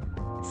uncommon.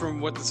 From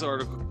what this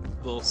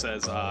article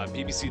says,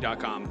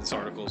 BBC.com, this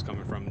article is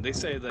coming from, they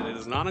say that it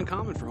is not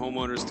uncommon for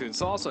homeowners to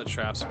install such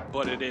traps,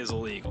 but it is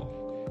illegal.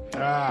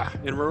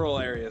 In rural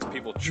areas,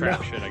 people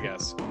trap shit, I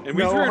guess. And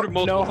we've heard of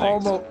multiple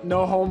things.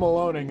 No home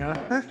aloneing,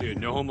 huh? Dude,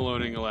 no home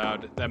aloneing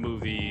allowed. That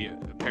movie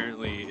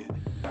apparently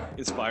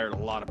inspired a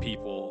lot of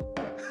people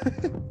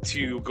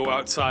to go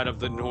outside of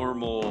the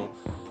normal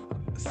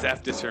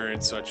theft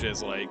deterrents, such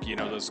as like, you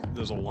know,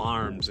 those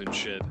alarms and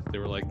shit. They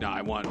were like, nah,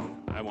 I want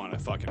to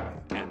fucking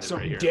end it Something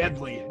right here.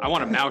 deadly. I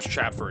want a mouse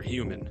trap for a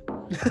human.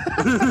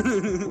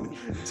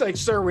 It's like,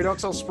 sir, we don't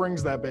sell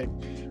springs that big.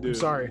 I'm Dude.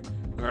 sorry.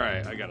 All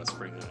right, I got a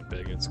spring that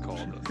big. It's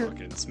called the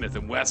fucking Smith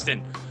 &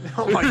 Wesson.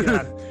 Oh my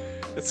God.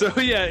 So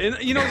yeah,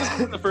 and you know, this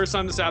isn't the first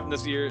time this happened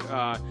this year,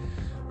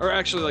 or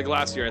actually like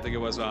last year, I think it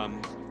was.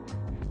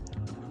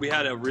 We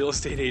had a real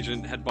estate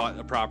agent had bought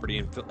a property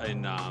in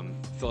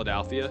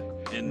Philadelphia,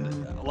 and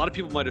a lot of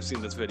people might have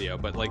seen this video,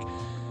 but like,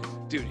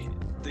 dude,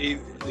 they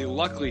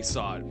luckily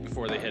saw it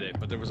before they hit it,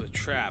 but there was a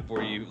trap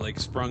where you like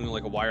sprung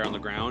like a wire on the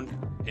ground,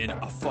 and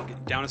a fucking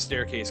down a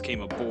staircase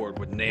came a board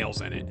with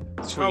nails in it,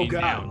 swinging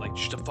God. down like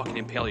just to fucking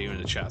impale you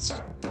in the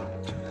chest.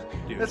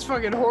 Dude, That's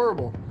fucking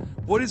horrible.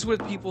 what is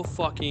with people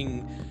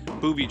fucking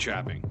booby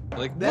trapping?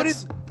 Like, what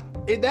is?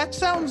 That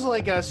sounds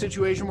like a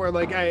situation where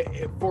like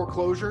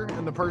foreclosure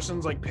and the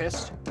person's like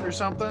pissed or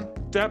something.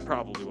 That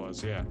probably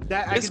was, yeah.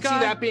 That I This can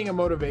see that being a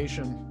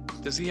motivation.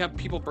 Does he have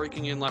people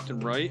breaking in left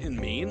and right in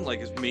Maine? Like,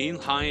 is Maine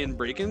high in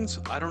break-ins?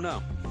 I don't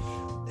know.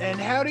 And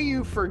how do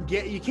you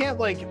forget? You can't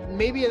like,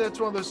 maybe that's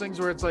one of those things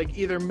where it's like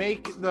either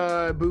make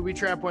the booby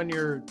trap when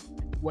you're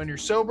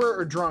sober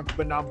or drunk,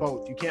 but not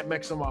both. You can't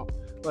mix them up.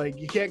 Like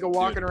you can't go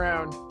walking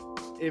around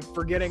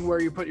forgetting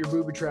where you put your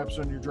booby traps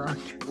when you're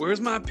drunk. Where's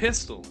my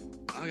pistol?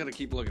 I gotta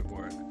keep looking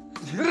for it.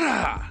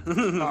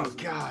 Oh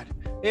God.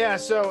 Yeah.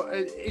 So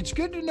it's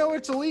good to know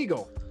it's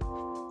illegal.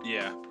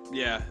 Yeah.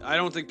 I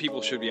don't think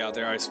people should be out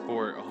there. I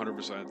support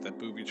 100% that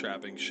booby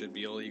trapping should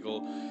be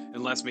illegal,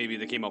 unless maybe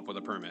they came up with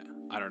a permit.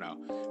 I don't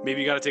know. Maybe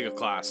you got to take a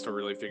class to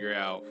really figure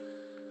out.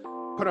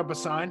 Put up a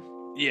sign.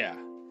 Yeah.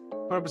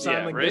 Put up a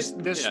sign like right?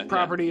 this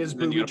property is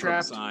And then you booby gotta put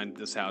up a trapped. sign.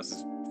 This house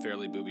is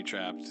fairly booby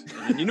trapped.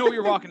 And then you know what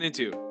you're walking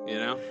into. You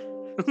know.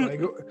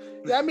 Like,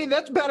 I mean,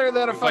 that's better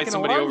than a Invite fucking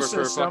somebody alarm over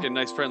for a system. fucking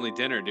nice friendly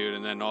dinner, dude,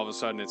 and then all of a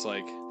sudden it's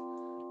like.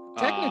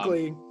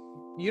 Technically,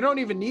 you don't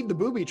even need the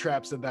booby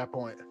traps at that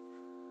point.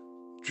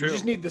 True. You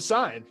just need the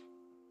sign.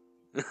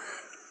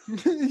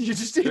 You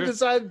just need Sure. the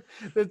sign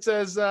that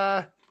says,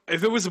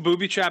 If it was a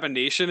booby trapping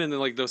nation and then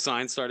like those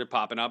signs started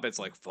popping up, it's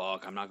like,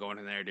 fuck, I'm not going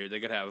in there, dude. They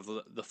could have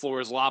the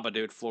floor is lava,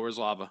 dude. Floor is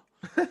lava.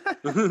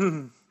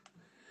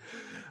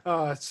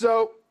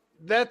 So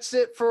that's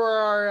it for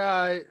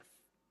our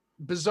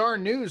bizarre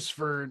news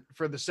for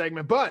the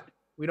segment, but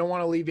we don't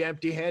want to leave you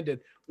empty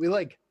handed. We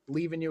like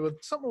leaving you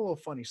with something a little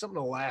funny,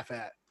 something to laugh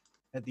at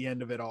the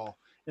end of it all.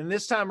 And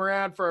this time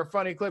around for our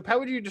funny clip, how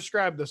would you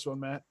describe this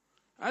one, Matt?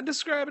 I'd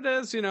describe it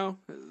as,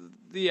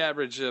 the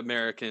average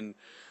American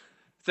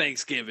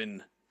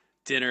Thanksgiving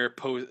dinner,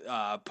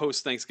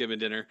 post Thanksgiving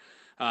dinner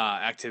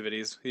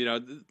activities.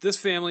 This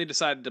family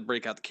decided to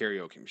break out the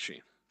karaoke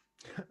machine.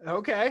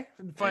 Okay.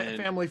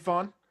 Family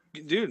fun.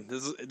 Dude,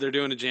 they're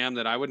doing a jam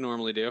that I would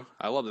normally do.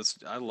 I love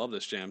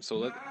this jam.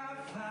 So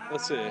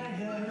let's see.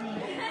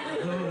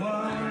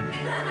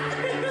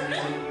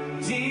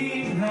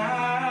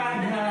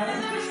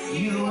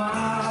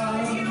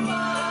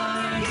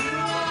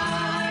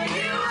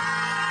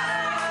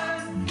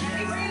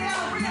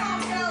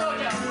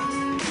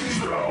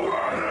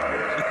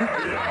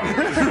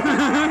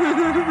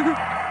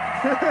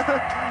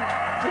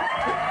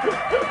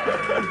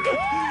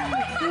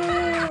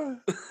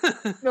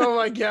 Oh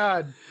my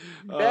God.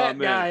 That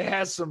guy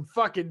has some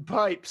fucking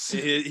pipes.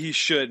 He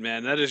should,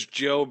 man. That is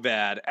Joe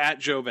Bad, at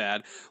Joe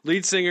Bad,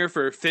 lead singer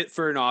for Fit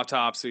for an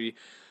Autopsy.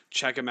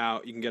 Check him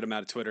out. You can get him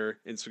out of Twitter,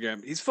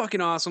 Instagram. He's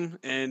fucking awesome.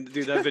 And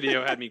dude, that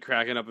video had me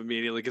cracking up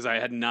immediately because I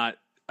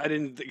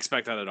didn't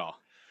expect that at all.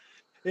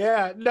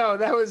 Yeah, no,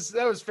 that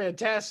was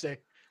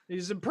fantastic.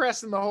 He's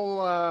impressing the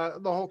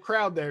whole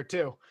crowd there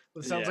too.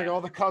 It sounds like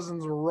all the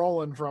cousins were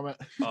rolling from it.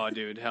 Oh,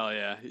 dude, hell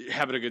yeah. You're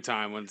having a good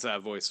time once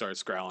that voice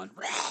starts growling.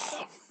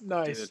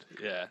 Nice.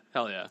 Dude, yeah,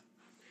 hell yeah.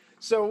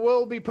 So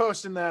we'll be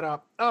posting that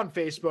up on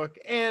Facebook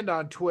and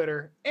on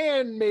Twitter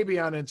and maybe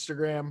on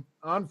Instagram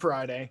on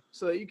Friday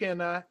so that you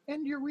can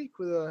end your week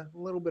with a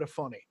little bit of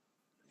funny.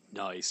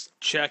 Nice.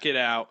 Check it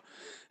out.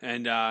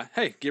 And,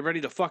 hey, get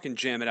ready to fucking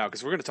jam it out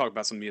because we're going to talk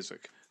about some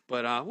music.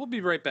 But we'll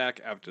be right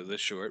back after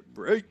this short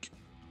break.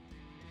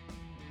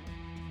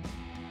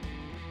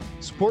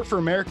 Support for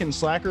American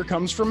Slacker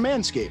comes from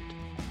Manscaped,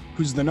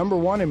 who's the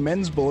 #1 in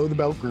men's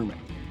below-the-belt grooming.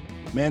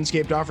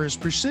 Manscaped offers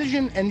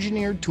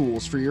precision-engineered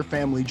tools for your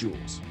family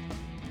jewels.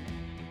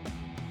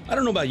 I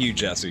don't know about you,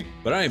 Jesse,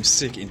 but I am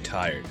sick and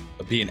tired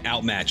of being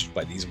outmatched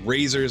by these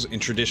razors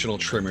and traditional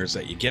trimmers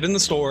that you get in the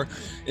store,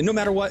 and no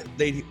matter what,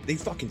 they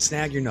fucking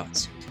snag your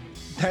nuts.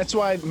 That's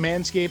why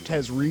Manscaped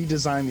has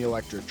redesigned the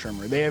electric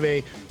trimmer. They have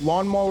a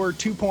Lawnmower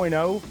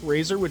 2.0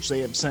 razor, which they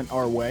have sent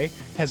our way,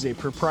 has a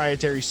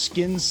proprietary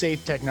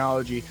skin-safe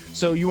technology,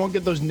 so you won't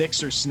get those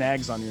nicks or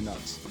snags on your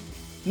nuts.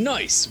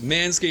 Nice!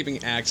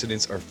 Manscaping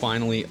accidents are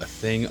finally a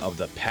thing of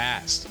the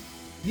past.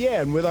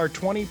 Yeah, and with our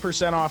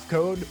 20% off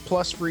code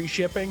plus free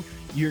shipping,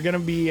 you're going to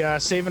be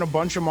saving a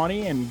bunch of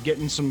money and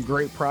getting some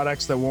great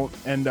products that won't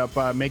end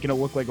up making it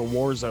look like a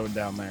war zone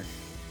down there.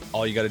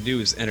 All you got to do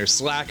is enter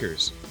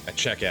Slackers at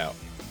checkout.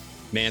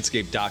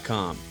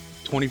 Manscaped.com.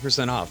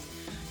 20%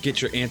 off.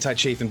 Get your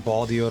anti-chafing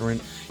ball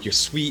deodorant, your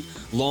sweet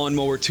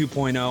Lawnmower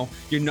 2.0.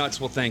 Your nuts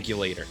will thank you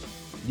later.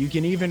 You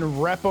can even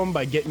rep them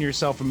by getting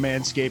yourself a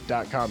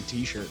Manscaped.com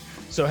t-shirt.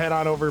 So head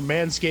on over to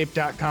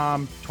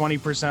Manscaped.com,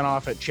 20%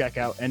 off at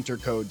checkout, enter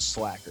code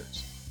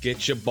SLACKERS.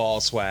 Get your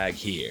ball swag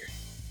here.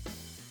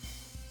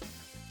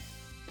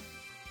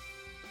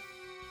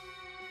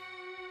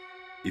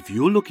 If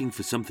you're looking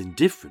for something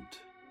different,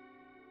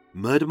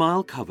 Murder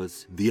Mile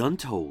covers the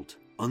untold,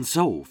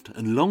 unsolved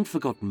and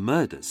long-forgotten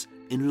murders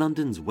in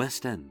London's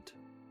West End.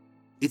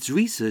 It's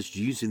researched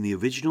using the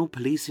original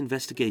police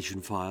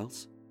investigation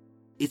files,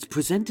 it's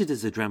presented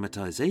as a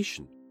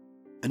dramatisation,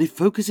 and it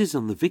focuses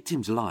on the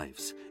victims'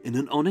 lives in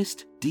an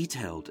honest,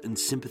 detailed and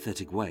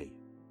sympathetic way.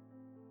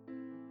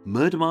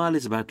 Murder Mile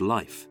is about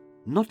life,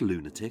 not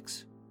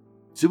lunatics.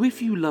 So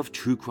if you love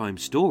true crime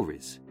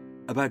stories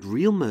about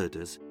real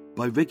murders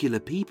by regular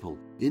people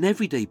in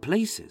everyday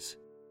places,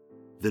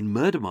 then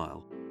Murder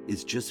Mile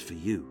is just for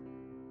you.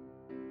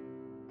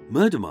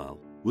 Murder Mile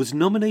was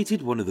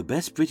nominated one of the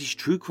best British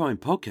true crime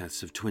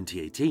podcasts of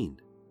 2018.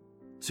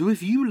 So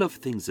if you love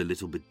things a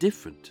little bit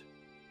different,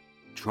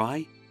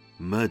 try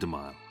Murder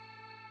Mile.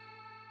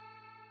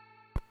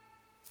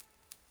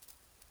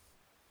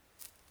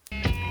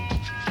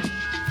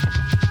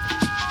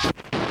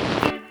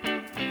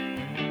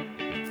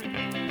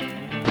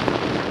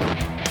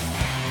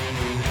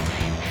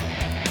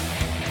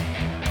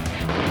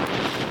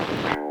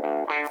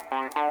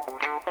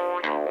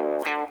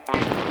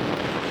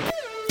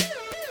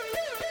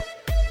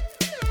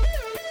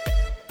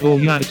 Oh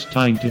yeah, it's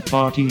time to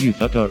party, you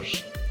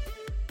fuckers.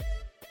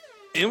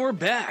 And we're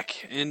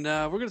back, and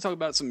we're going to talk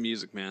about some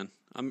music, man.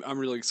 I'm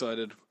really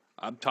excited.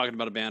 I'm talking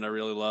about a band I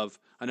really love.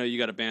 I know you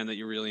got a band that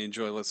you really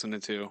enjoy listening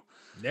to.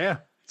 Yeah.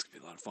 It's going to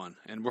be a lot of fun,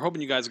 and we're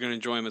hoping you guys are going to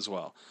enjoy them as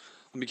well.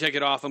 Let me kick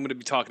it off. I'm going to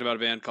be talking about a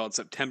band called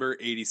September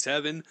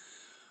 87.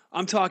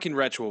 I'm talking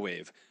retro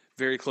wave,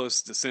 very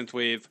close to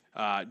synthwave.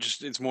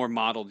 Just it's more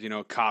modeled,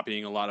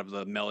 copying a lot of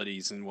the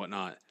melodies and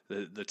whatnot,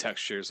 the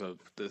textures of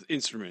the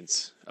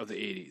instruments of the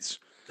 80s.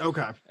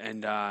 Okay.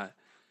 And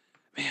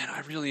man,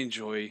 I really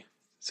enjoy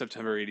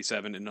September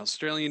 '87, an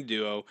Australian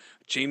duo,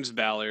 James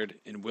Ballard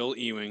and Will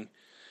Ewing.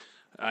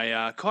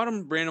 I caught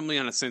them randomly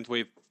on a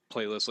synthwave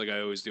playlist like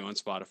I always do on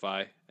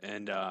Spotify,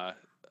 and I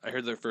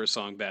heard their first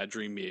song, Bad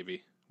Dream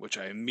Baby, which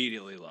I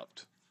immediately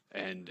loved.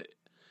 And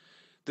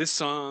this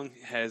song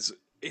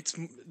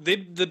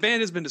the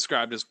band has been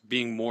described as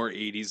being more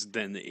 80s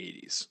than the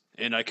 80s.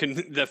 And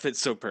that fits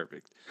so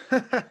perfect.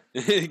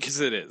 Because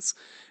it is.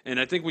 And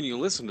I think when you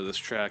listen to this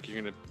track,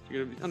 you're gonna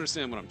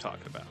understand what I'm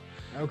talking about.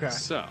 Okay.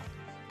 So,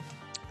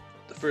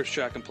 the first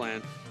track I'm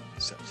playing,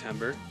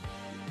 September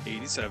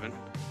 '87.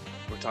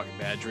 We're talking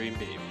Bad Dream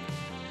Baby.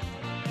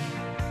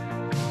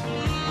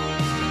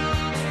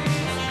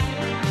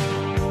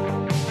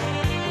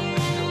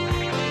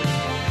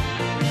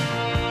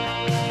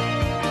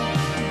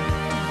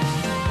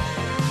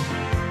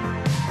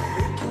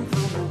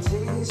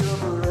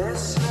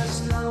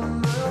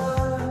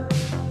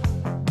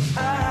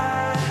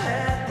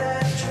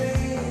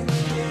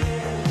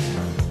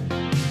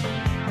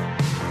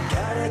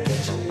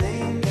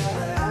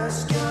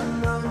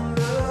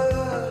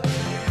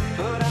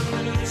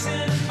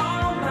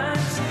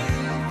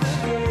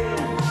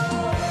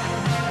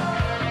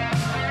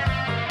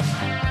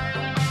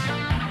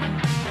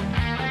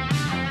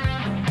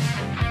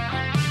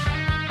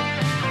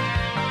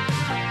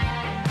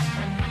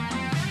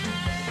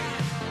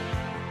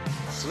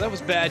 That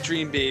was Bad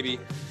Dream Baby,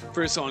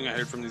 first song I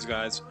heard from these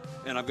guys,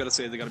 and I've got to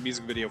say they got a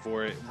music video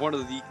for it. One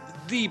of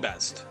the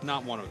best,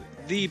 not one of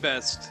the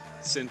best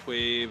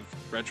synthwave,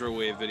 retro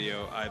wave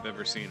video I've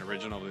ever seen,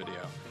 original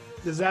video.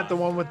 Is that the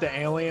one with the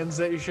aliens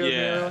that you showed me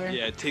earlier?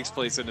 Yeah, it takes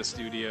place in a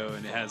studio,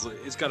 and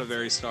it's got a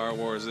very Star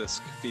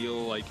Wars-esque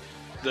feel. Like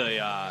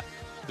the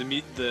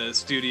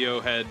studio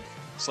head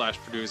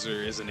 /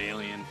 producer is an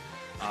alien.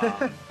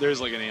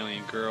 There's like an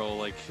alien girl,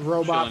 like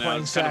robot chilling out.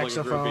 playing It's kind of like a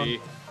saxophone. groupie.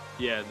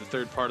 Yeah, the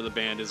third part of the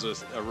band is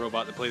a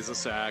robot that plays the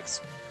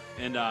sax.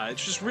 And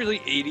it's just really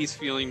 80s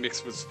feeling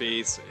mixed with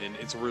space, and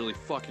it's really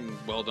fucking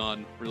well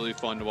done. Really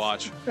fun to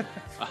watch.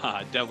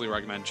 Definitely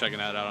recommend checking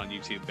that out on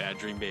YouTube, Bad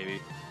Dream Baby.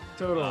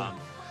 Totally.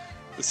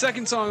 The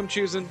second song I'm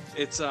choosing,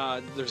 it's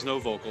there's no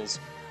vocals,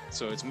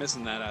 so it's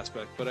missing that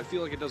aspect. But I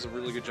feel like it does a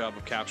really good job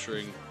of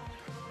capturing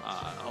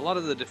a lot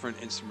of the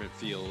different instrument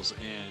feels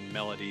and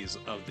melodies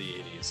of the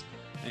 80s.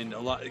 And a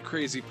lot of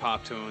crazy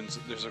pop tones.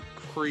 There's a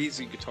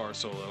crazy guitar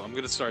solo. I'm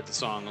going to start the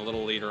song a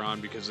little later on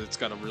because it's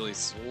got a really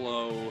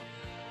slow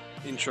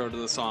intro to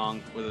the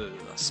song with a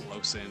slow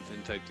synth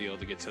and type deal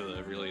to get to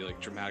the really like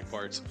dramatic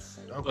parts.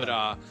 Okay.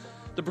 But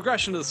the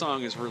progression of the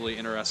song is really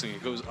interesting.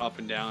 It goes up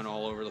and down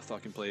all over the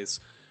fucking place.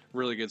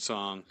 Really good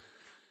song.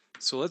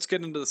 So let's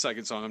get into the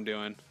second song I'm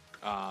doing.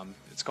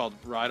 It's called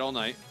Ride All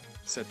Night,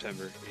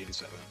 September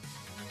 '87.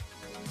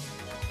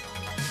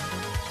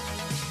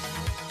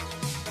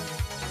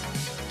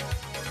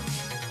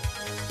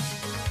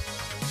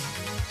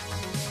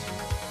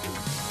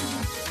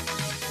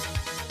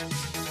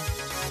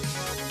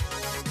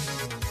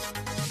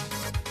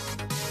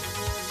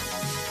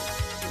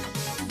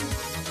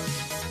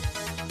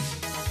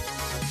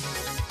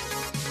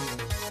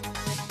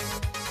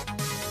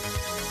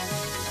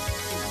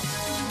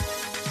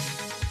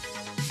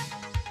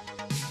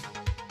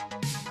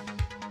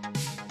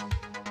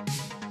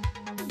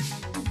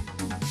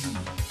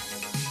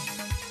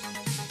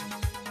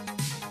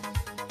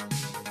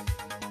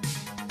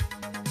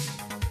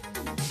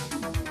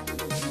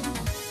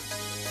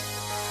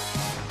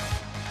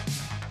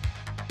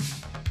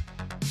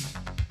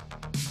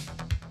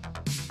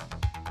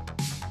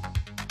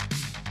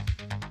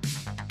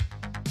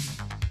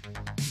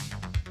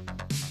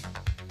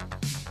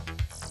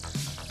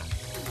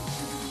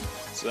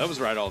 So that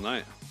was Ride All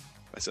Night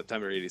by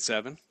September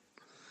 '87.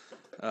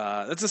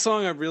 That's a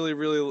song I really,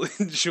 really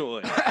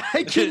enjoy.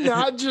 I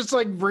cannot just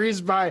like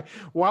breeze by.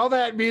 While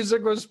that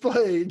music was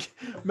playing,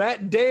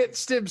 Matt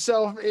danced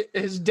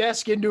his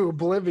desk into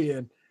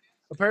oblivion.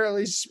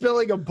 Apparently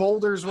spilling a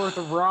boulder's worth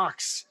of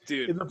rocks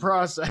in the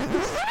process.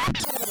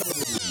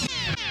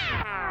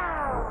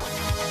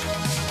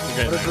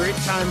 What a great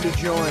time to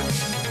join.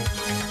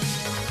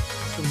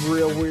 Some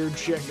real weird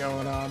shit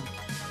going on.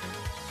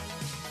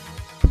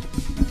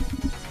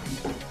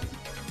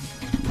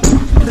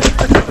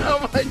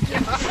 Oh my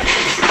god!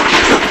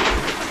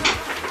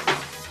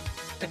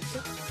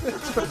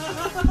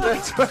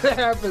 That's what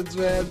happens,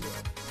 man.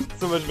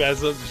 So much bad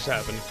stuff just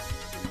happened.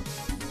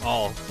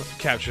 All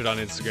captured on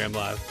Instagram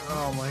Live.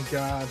 Oh my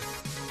god.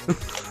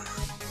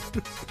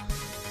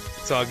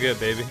 It's all good,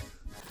 baby.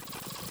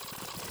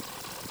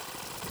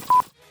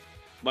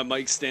 My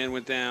mic stand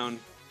went down.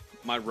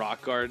 My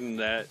rock garden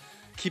that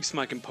keeps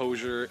my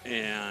composure,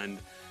 and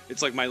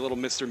it's like my little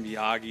Mr.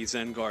 Miyagi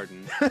Zen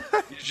garden.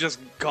 It's just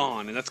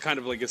gone, and that's kind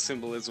of like a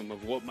symbolism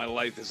of what my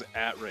life is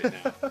at right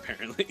now,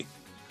 apparently.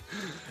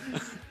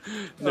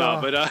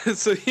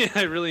 So yeah,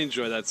 I really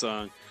enjoy that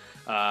song.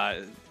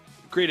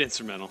 Great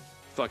instrumental.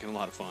 Fucking a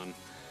lot of fun.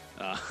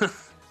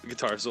 The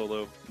guitar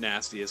solo,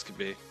 nasty as could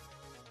be.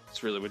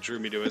 It's really what drew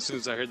me to it. As soon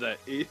as I heard that,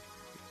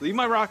 leave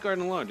my rock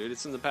garden alone, dude.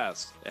 It's in the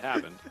past. It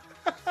happened.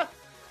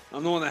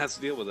 I'm the one that has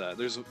to deal with that.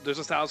 There's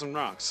 1,000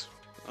 rocks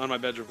on my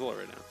bedroom floor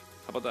right now.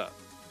 How about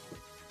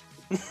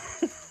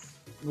that?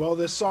 Well,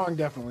 this song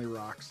definitely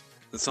rocks.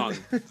 The song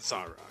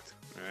rocked.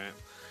 All right.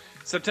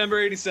 September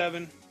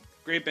 '87,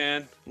 great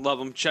band, love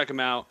them. Check them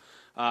out.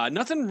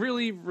 Nothing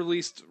really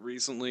released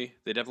recently.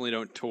 They definitely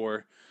don't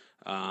tour,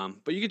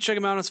 but you can check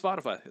them out on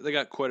Spotify. They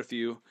got quite a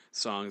few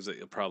songs that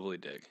you'll probably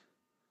dig.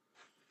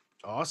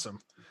 Awesome.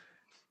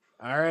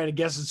 All right, I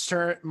guess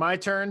it's my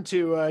turn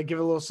to give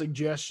a little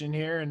suggestion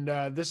here,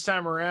 and this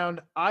time around,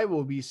 I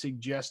will be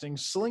suggesting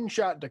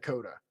Slingshot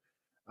Dakota.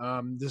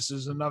 This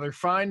is another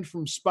find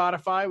from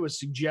Spotify, was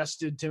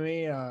suggested to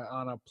me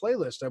on a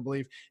playlist, I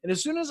believe. And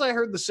as soon as I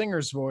heard the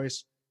singer's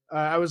voice,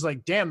 I was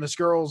like, damn, this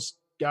girl's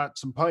got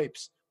some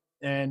pipes.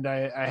 And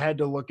I had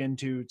to look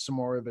into some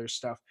more of their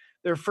stuff.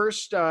 Their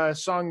first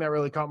song that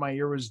really caught my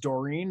ear was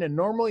Doreen. And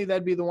normally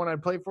that'd be the one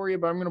I'd play for you,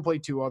 but I'm going to play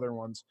two other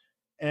ones.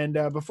 And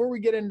before we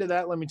get into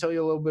that, let me tell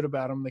you a little bit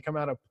about them. They come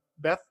out of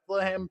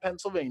Bethlehem,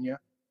 Pennsylvania.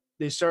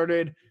 They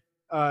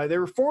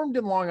were formed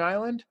in Long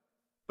Island,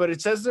 but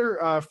it says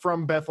they're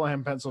from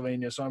Bethlehem,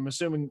 Pennsylvania. So I'm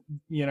assuming,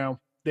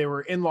 they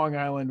were in Long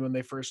Island when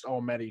they first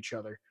all met each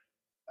other.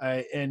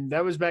 And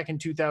that was back in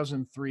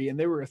 2003. And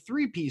they were a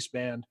 3-piece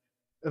band,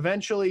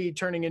 eventually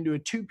turning into a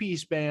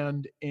 2-piece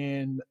band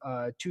in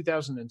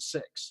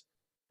 2006.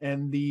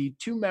 And the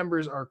two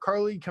members are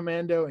Carly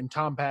Commando and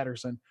Tom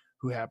Patterson,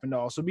 who happen to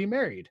also be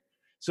married.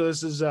 So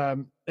this is, I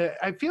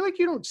feel like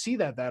you don't see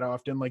that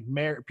often, like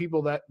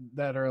people that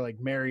are like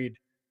married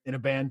in a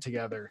band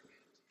together,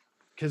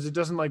 because it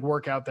doesn't like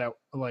work out that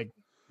like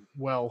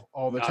well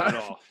all the time. Not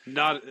at all.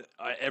 Not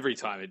every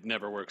time. It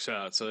never works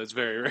out. So it's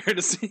very rare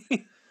to see.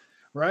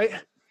 Right.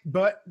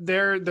 But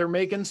they're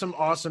making some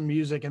awesome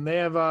music, and they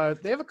have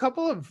a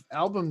couple of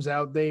albums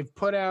out. They've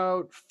put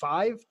out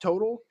 5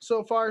 total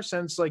so far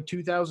since like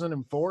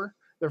 2004.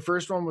 Their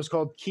first one was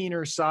called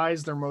Keener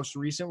Size. Their most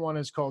recent one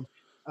is called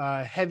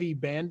Heavy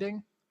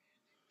Banding,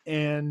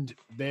 and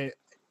they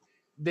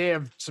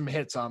have some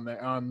hits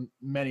on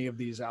many of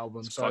these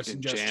albums. It's so I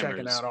suggest jammers.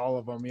 checking out all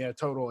of them. Yeah,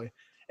 totally.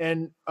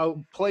 And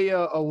I'll play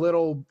a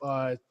little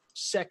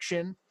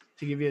section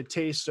to give you a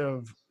taste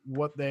of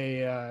what they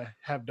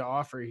have to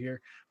offer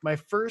here. My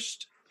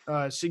first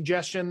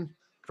suggestion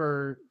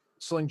for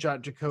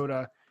Slingshot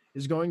Dakota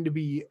is going to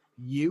be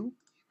You,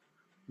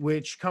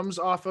 which comes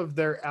off of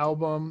their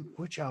album.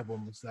 Which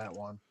album was that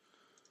one?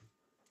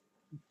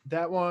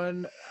 That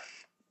one,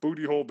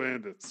 Booty Hole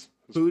Bandits.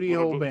 Booty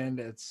Hole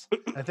Bandits.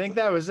 I think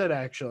that was it,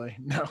 actually.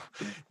 No,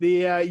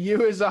 the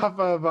You is off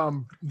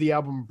of the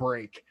album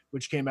Break,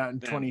 which came out in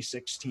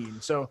 2016.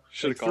 So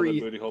should have called it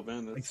Booty Hole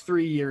Bandits. Like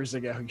 3 years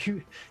ago.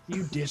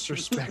 You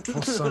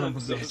disrespectful son of a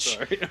bitch. I'm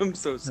so sorry. I'm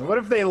so sorry. What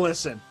if they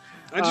listen?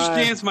 I just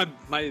danced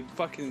my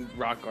fucking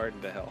rock garden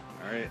to hell.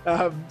 All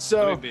right.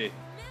 So Let me be.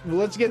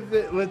 let's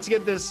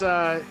get this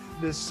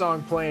this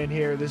song playing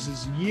here. This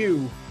is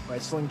You by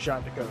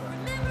Slingshot Dakota.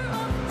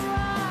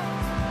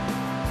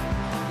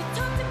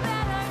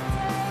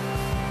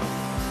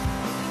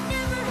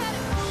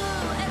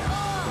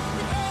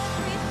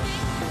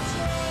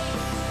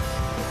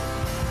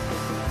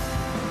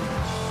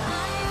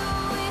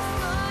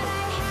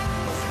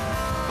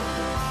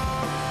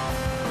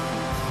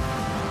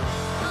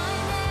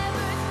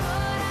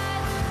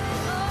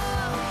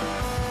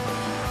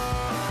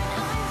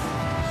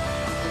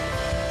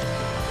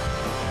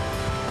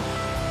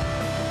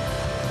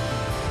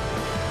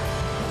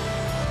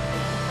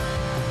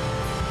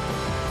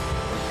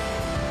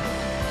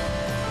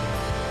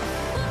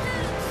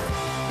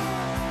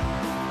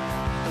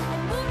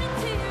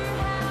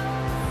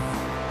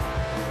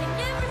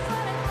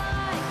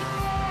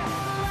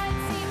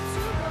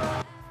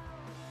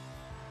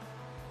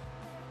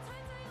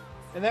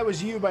 And that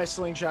was You by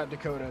Slingshot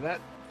Dakota. That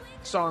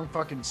song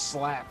fucking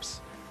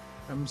slaps.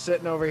 I'm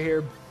sitting over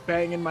here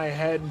banging my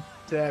head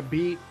to that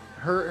beat.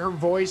 Her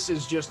voice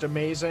is just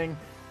amazing.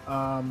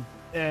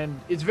 And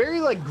it's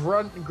very like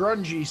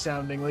grungy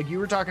sounding. Like you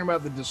were talking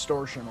about the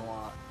distortion a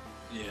lot.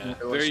 Yeah,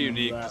 very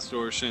unique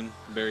distortion,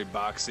 very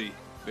boxy,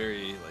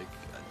 very like,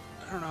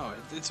 I don't know.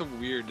 It's a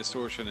weird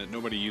distortion that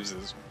nobody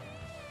uses.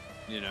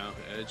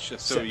 It's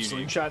just so unique.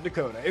 Slingshot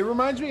Dakota. It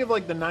reminds me of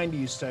like the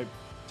 90s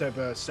type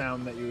of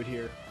sound that you would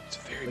hear. It's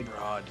a very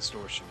broad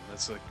distortion.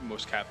 That's like the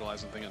most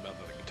capitalizing thing about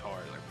the guitar.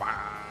 Like,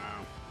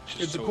 wow.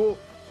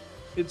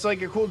 It's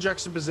like a cool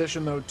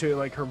juxtaposition though to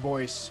like her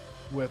voice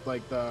with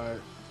like the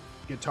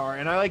guitar,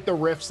 and I like the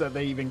riffs that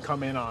they even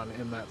come in on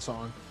in that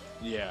song.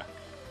 Yeah.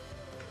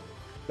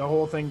 The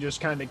whole thing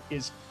just kind of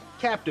is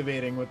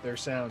captivating with their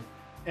sound.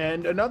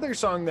 And another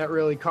song that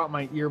really caught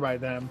my ear by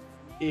them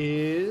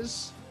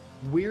is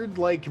Weird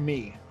Like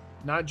Me.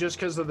 Not just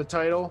because of the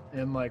title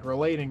and like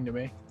relating to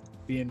me,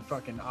 being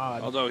fucking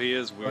odd. Although he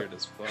is weird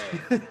as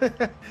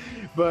fuck.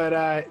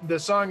 But the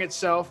song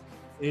itself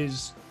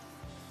is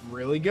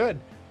really good.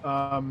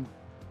 I'm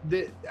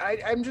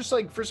just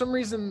like, for some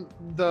reason,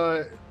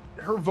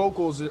 her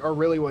vocals are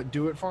really what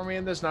do it for me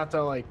in this. Not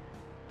to like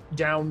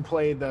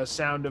downplay the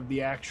sound of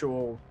the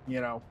actual,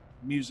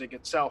 music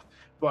itself,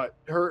 but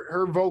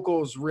her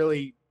vocals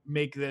really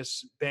make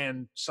this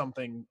band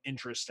something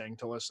interesting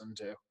to listen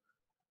to.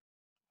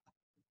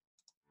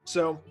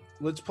 So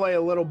let's play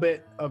a little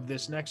bit of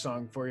this next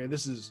song for you.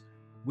 This is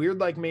Weird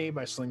Like Me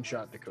by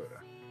Slingshot Dakota.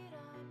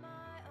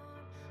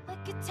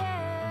 Like a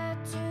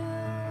tattoo.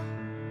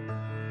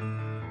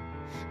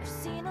 I've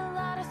seen a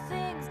lot of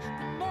things,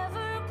 but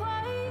never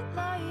quite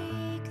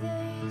like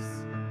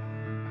this.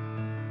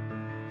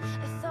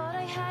 I thought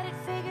I had it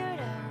figured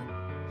out.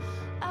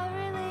 I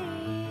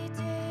really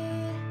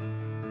did.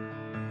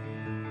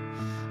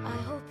 I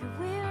hope you're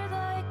weird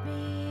like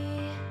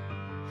me.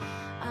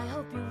 I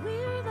hope you're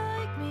weird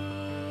like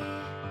me.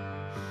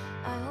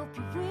 I hope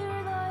you're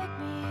weird like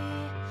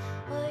me.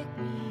 Like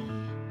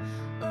me.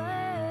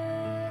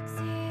 Let's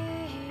see.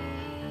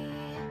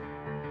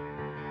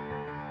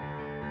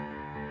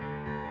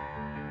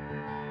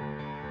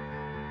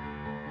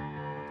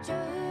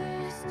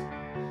 Just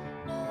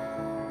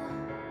know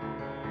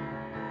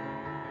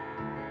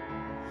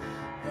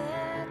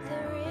that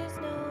there is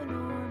no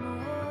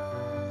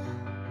normal.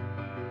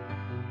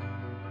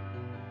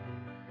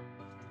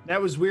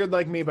 That was Weird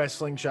Like Me by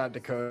Slingshot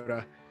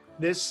Dakota.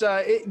 This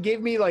it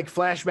gave me like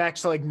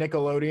flashbacks to like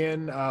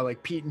Nickelodeon,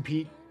 like Pete and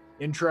Pete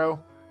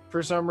intro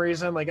for some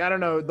reason. Like I don't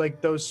know,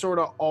 like those sort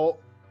of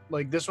alt.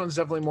 Like this one's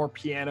definitely more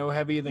piano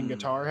heavy than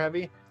guitar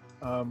heavy,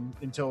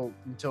 until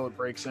it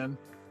breaks in.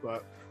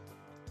 But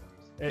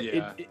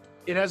it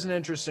has an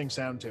interesting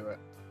sound to it.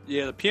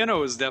 Yeah, the piano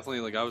was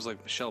definitely like I was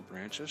like Michelle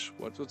Branchish.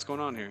 What's going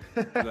on here?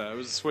 It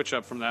was a switch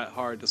up from that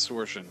hard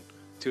distortion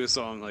to a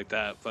song like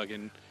that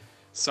fucking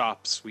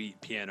soft, sweet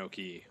piano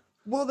key.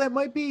 Well, that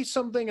might be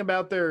something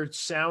about their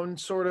sound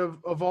sort of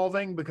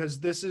evolving because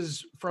this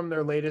is from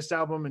their latest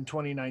album in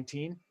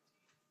 2019.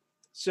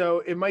 So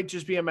it might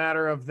just be a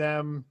matter of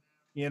them,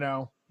 you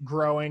know,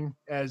 growing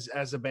as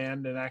a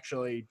band and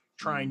actually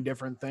trying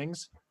different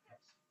things.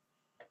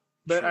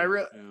 But I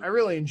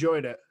really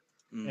enjoyed it.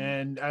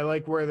 And I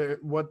like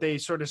what they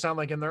sort of sound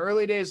like in the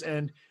early days,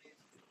 and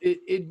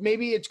it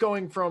maybe it's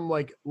going from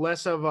like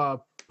less of a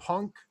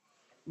punk,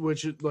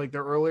 which like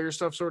their earlier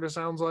stuff sort of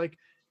sounds like,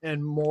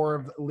 and more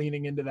of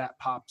leaning into that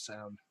pop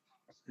sound.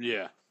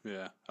 Yeah.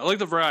 I like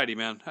the variety,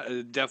 man.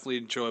 I definitely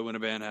enjoy when a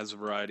band has a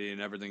variety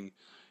and everything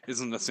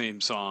isn't the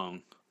same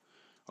song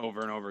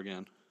over and over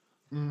again.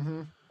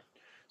 Mm-hmm.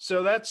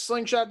 So that's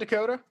Slingshot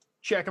Dakota.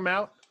 Check them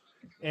out.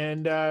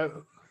 And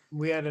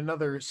we had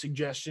another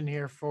suggestion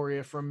here for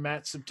you from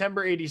Matt,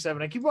 September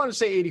 87. I keep wanting to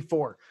say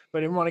 84, but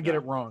I didn't want to get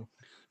it wrong.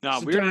 No,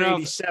 September weird enough.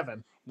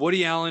 87.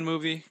 Woody Allen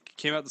movie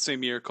came out the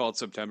same year, called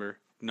September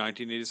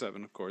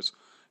 1987, of course.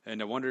 And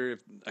I wonder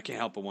if I can't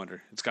help but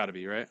wonder. It's got to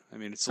be, right? I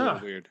mean, it's a little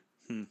weird.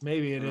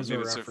 Maybe it is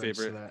maybe a it's their reference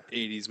to favorite that.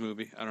 80s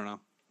movie. I don't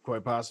know.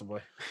 Quite possibly.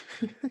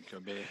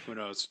 Could be. Who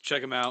knows? Check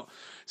them out.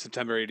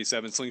 September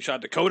 87. Slingshot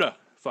Dakota.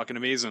 Fucking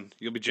amazing.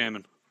 You'll be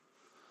jamming.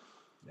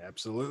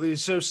 Absolutely.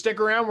 So stick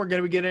around. We're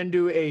going to get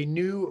into a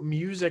new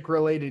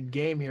music-related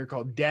game here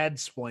called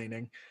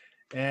Dadsplaining.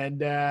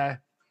 And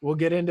we'll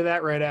get into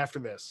that right after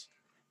this.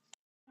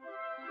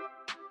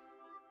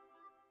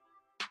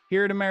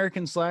 Here at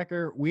American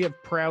Slacker, we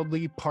have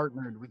proudly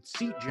partnered with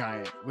Seat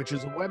Giant, which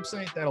is a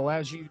website that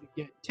allows you to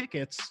get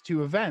tickets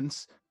to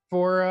events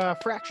for a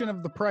fraction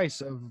of the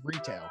price of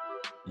retail.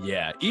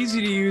 Yeah,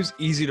 easy to use,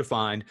 easy to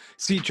find.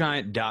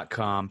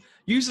 SeatGiant.com.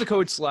 Use the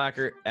code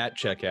SLACKER at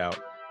checkout.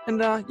 And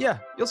yeah,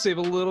 you'll save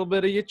a little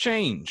bit of your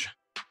change.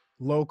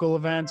 Local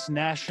events,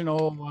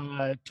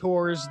 national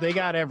tours, they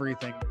got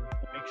everything.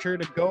 Make sure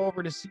to go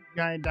over to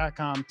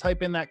SeatGiant.com,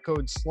 type in that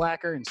code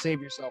SLACKER, and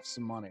save yourself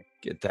some money.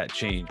 Get that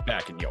change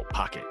back in your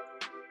pocket.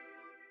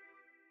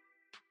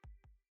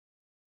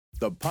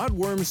 The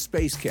Podworm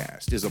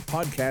Spacecast is a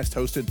podcast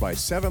hosted by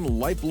 7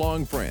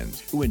 lifelong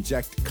friends who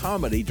inject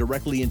comedy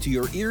directly into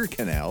your ear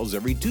canals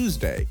every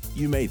Tuesday.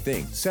 You may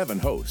think 7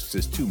 hosts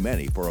is too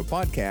many for a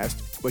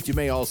podcast, but you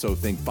may also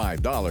think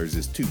 $5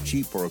 is too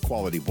cheap for a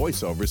quality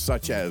voiceover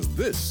such as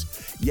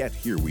this. Yet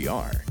here we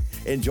are.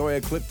 Enjoy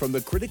a clip from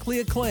the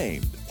critically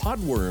acclaimed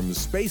Podworm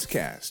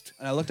Spacecast.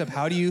 And I looked up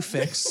how do you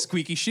fix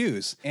squeaky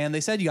shoes, and they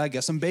said you gotta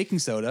get some baking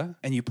soda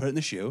and you put it in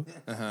the shoe,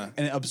 and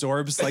it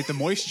absorbs like the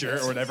moisture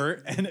or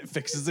whatever, and it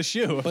fixes the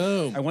shoe.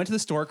 Boom. I went to the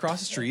store across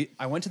the street.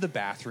 I went to the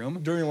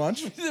bathroom During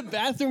lunch? The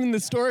bathroom in the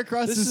store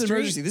across This the is street.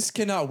 emergency. This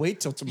cannot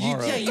wait till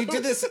tomorrow. you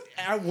did this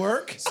at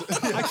work.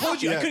 I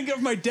told you I couldn't get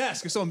off my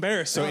desk. I'm so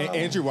embarrassed. So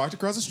Andrew walked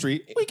across the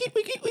street. No,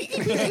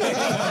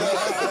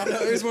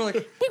 it was more like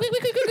he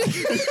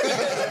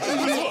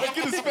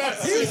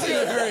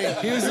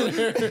was in a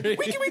hurry.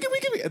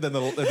 And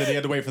then he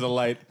had to wait for the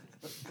light.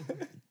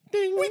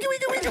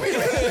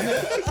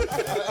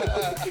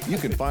 You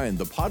can find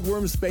the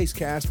Podworm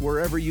Spacecast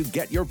wherever you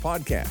get your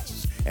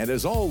podcasts. And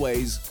as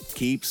always,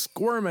 keep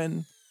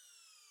squirming.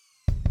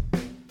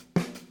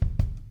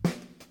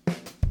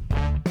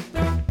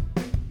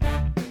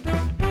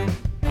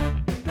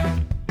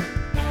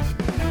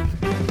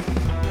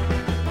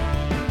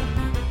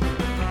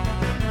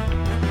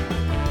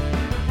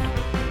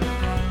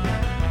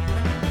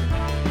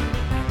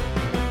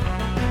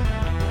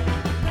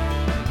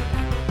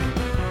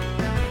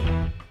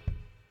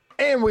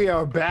 And we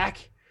are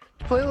back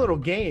to play a little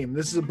game.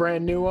 This is a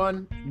brand new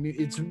one.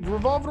 It's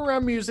revolving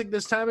around music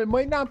this time. It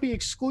might not be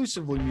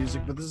exclusively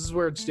music, but this is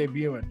where it's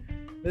debuting.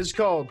 This is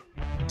called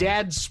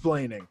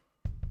Dadsplaining.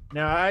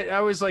 Now, I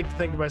always like to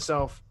think of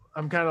myself,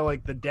 I'm kind of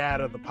like the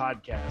dad of the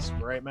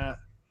podcast, right, Matt?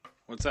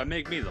 What's that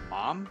make me? The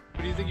mom?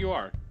 Who do you think you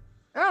are?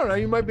 I don't know.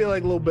 You might be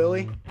like little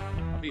Billy.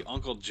 I'll be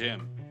Uncle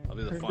Jim. I'll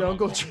be the fun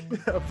Uncle.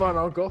 uncle. A fun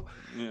uncle.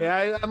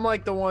 Yeah. I'm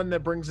like the one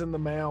that brings in the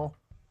mail,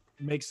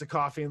 makes the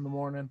coffee in the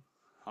morning.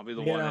 I'll be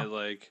the one that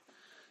like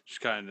just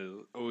kind of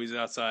always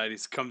outside. He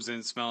comes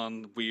in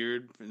smelling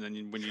weird, and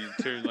then when you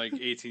turn like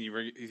 18,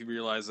 you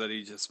realize that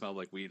he just smelled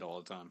like weed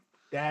all the time.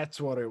 That's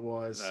what it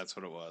was. That's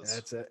what it was.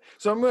 That's it.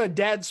 So I'm going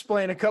to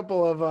dadsplain a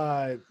couple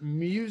of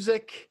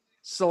music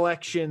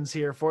selections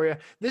here for you.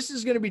 This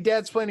is going to be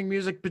dadsplaining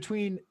music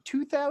between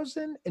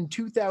 2000 and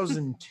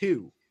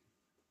 2002.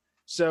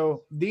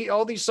 So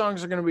all these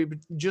songs are going to be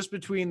just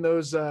between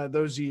those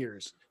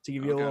years to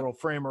give you a little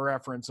frame of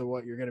reference of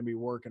what you're going to be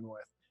working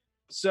with.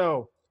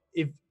 So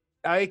if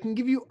I can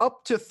give you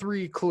up to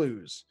 3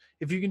 clues.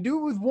 If you can do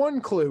it with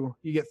 1 clue,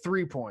 you get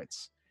 3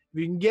 points.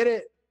 If you can get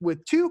it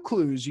with 2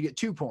 clues, you get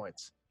 2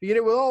 points. If you get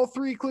it with all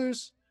 3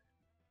 clues,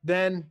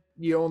 then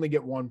you only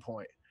get 1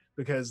 point,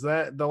 because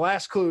the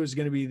last clue is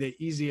going to be the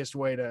easiest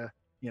way to,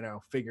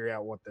 figure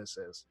out what this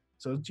is.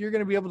 So you're going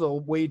to be able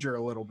to wager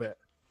a little bit.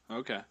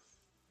 Okay.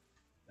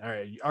 All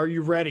right. Are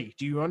you ready?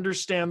 Do you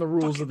understand the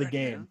rules of the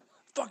game? Man.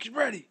 Fucking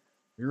ready.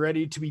 You're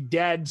ready to be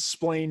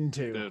dad-splained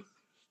to. Dude.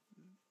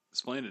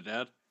 Explain it,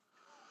 Dad.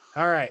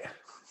 All right.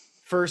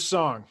 First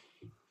song.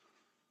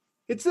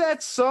 It's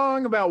that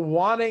song about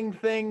wanting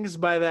things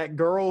by that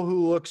girl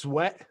who looks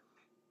wet.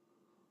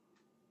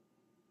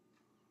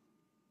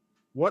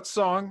 What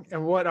song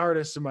and what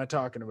artist am I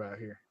talking about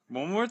here?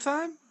 One more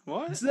time?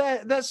 What? It's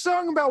that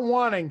song about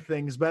wanting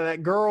things by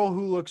that girl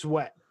who looks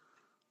wet.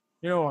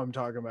 You know what I'm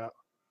talking about.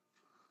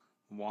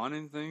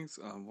 Wanting things?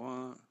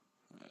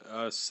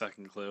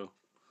 Second clue.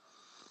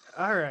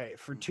 All right,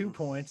 for 2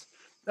 points.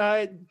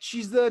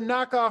 She's the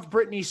knockoff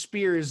Britney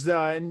Spears.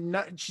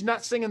 She's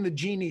not singing the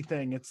genie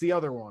thing. It's the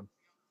other one.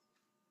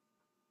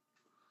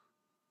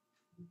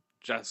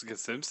 Jessica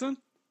Simpson?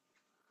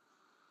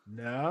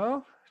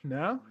 No.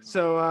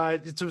 So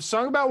it's a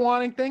song about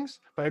wanting things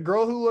by a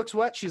girl who looks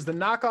wet. She's the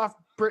knockoff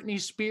Britney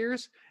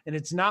Spears, and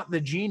it's not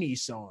the genie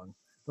song.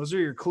 Those are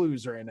your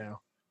clues right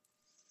now.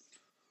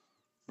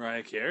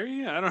 Mariah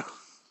Carey? I don't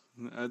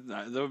know.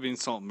 That would be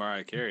insulting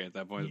Mariah Carey at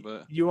that point,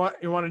 but You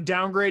want to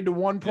downgrade to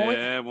 1 point?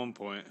 Yeah, 1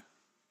 point.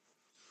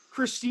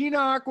 Christina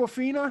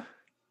Aquafina.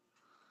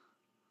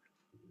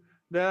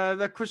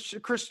 The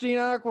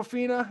Christina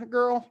Aquafina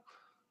girl.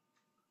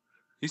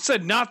 You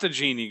said not the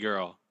genie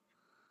girl.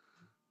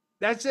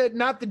 That's it,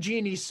 not the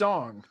genie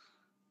song.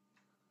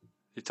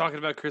 You're talking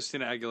about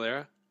Christina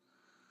Aguilera?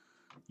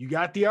 You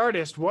got the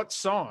artist. What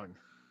song?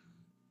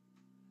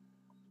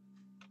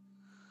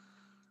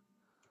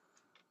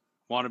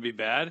 Want to be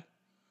bad?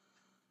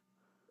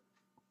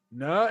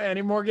 No,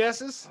 any more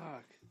guesses?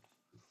 Fuck.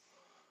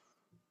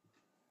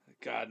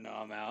 God, no,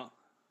 I'm out.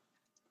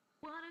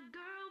 What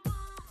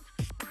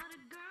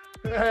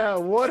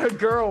a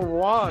Girl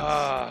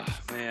Wants.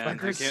 Man. By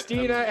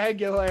Christina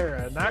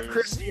Aguilera, not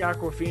Christy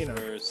Aquafina.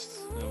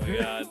 First. Oh my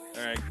God.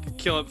 All right,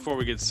 kill it before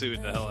we get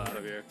sued the hell out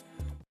of here.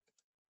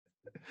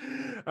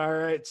 All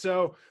right,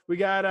 so we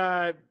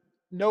got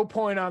no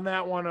point on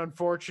that one,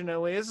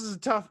 unfortunately. This is a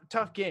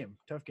tough game.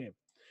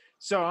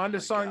 So on to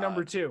song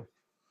number 2.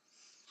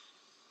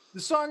 The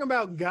song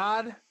about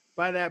God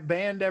by that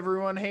band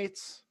everyone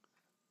hates.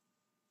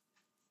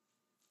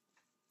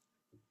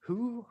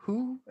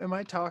 Who am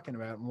I talking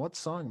about, and what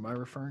song am I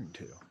referring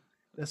to?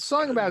 The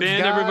song about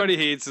band God. everybody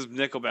hates is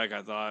Nickelback,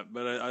 I thought,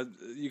 but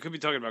you could be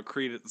talking about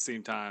Creed at the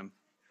same time.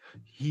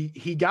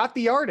 He got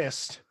the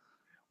artist.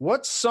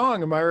 What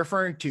song am I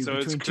referring to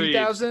between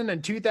 2000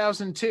 and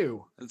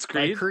 2002? It's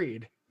Creed. By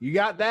Creed. You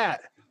got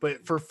that.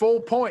 But for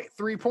full point,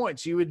 3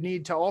 points, you would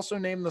need to also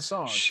name the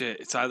song. Shit,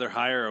 it's either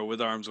Higher or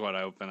With Arms Wide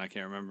Open. I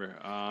can't remember.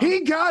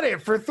 He got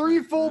it for 3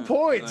 full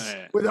points.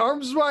 right. With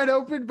Arms Wide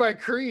Open by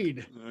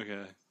Creed.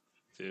 Okay.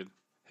 Dude,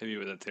 hit me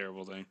with that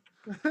terrible thing.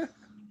 I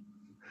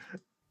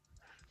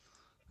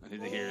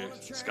need to hear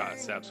Scott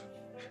Stapp.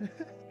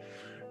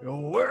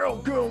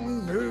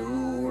 Welcome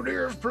to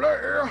this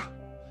place.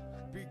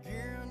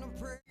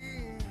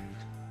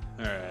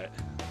 All right.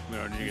 We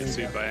don't need to get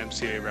sued by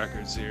MCA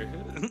Records here.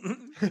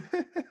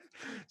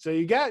 So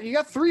you got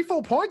 3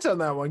 full points on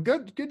that one.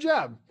 Good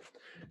job.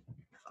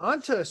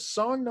 On to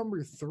song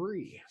number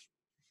 3.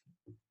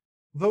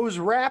 Those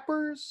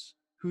rappers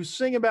who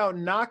sing about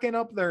knocking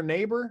up their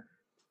neighbor.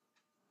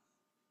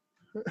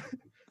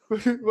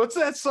 What's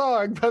that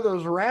song by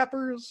those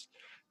rappers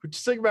who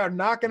sing about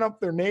knocking up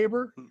their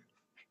neighbor?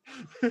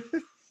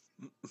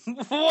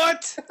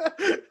 What?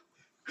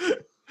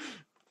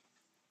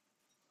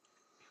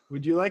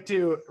 Would you like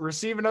to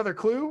receive another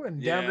clue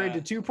and downgrade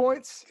to 2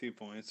 points? 2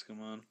 points,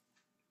 come on.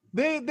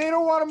 They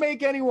don't want to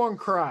make anyone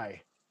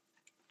cry.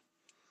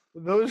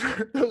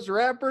 Those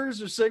rappers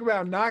who sing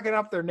about knocking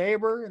up their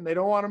neighbor and they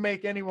don't want to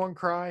make anyone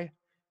cry.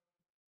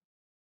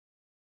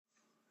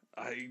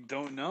 I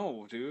don't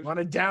know, dude. Want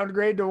to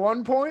downgrade to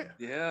 1 point?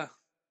 Yeah.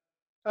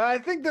 I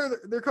think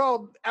they're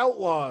called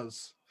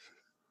Outlaws.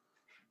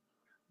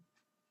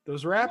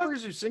 Those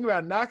rappers who sing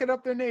about knocking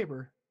up their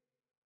neighbor.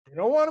 They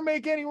don't want to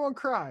make anyone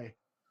cry.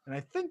 And I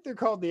think they're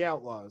called the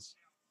Outlaws.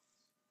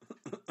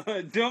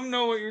 I don't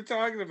know what you're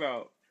talking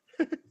about.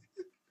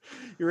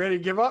 You ready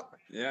to give up?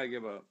 Yeah, I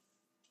give up.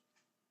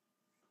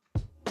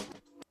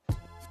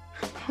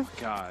 Oh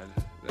God,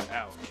 the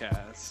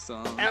Outcast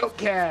song.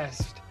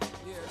 Outcast.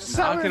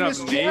 Knocking up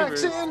Miss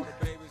neighbors. Jackson.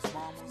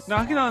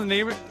 Knocking on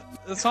neighbors.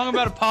 The song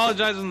about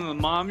apologizing to the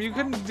mom. You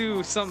couldn't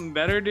do something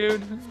better,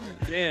 dude.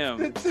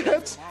 Damn.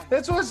 That's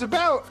what it's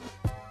about.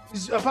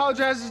 He's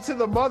apologizing to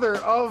the mother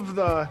of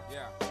the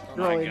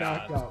girl he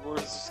knocked up.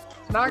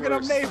 Knocking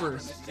up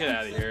neighbors. Get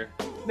out of here.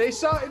 They Kill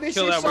say that. We're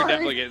sorry.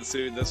 definitely getting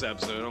sued this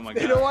episode. Oh my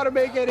They God. don't want to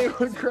make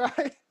anyone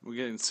cry. We're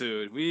getting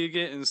sued. We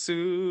getting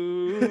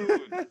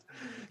sued.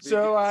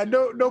 So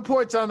no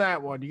points on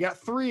that one. You got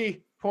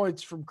 3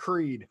 points from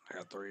Creed. I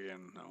got 3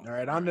 and no. All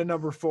right, on to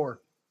number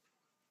 4.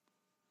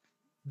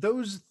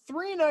 Those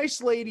 3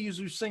 nice ladies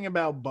who sing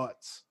about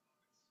butts.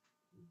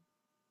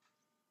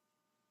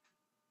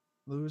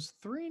 Those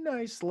 3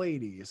 nice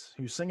ladies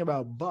who sing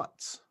about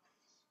butts.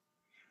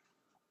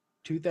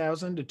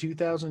 2000 to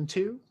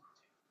 2002.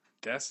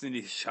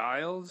 Destiny's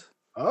Child.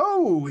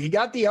 Oh, he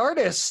got the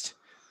artist.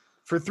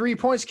 For 3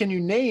 points, can you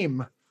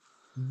name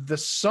the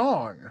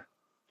song?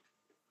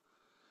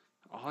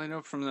 All I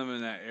know from them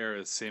in that era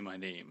is "Say My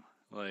Name."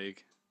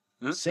 Like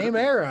Same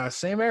era.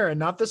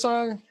 Not the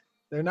song.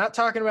 They're not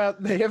talking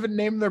about. They haven't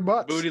named their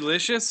butts.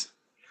 Bootylicious.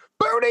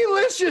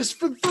 Bootylicious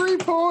for 3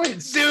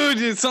 points,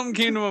 Dude, something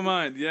came to my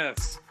mind.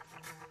 Yes.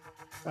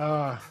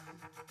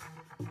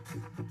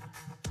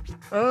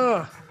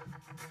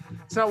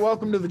 It's not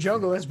Welcome to the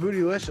Jungle. That's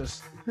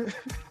Bootylicious.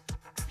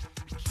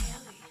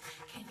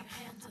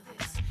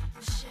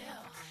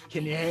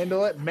 Can you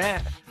handle it,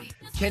 Matt?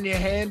 Can you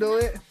handle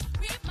it?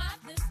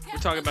 We're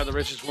talking about the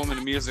richest woman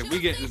in music. We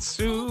getting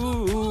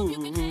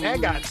sued. I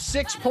got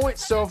 6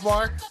 points so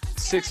far.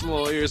 6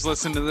 lawyers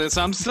listen to this.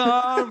 I'm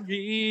sorry.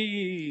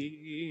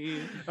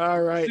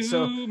 All right,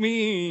 so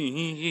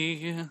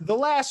me. the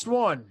last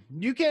one.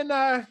 You can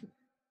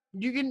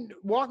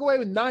walk away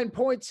with 9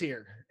 points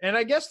here. And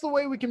I guess the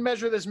way we can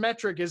measure this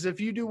metric is if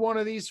you do one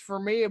of these for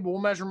me, we'll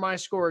measure my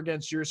score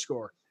against your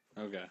score.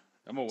 Okay,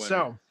 I'm a winner.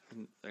 So,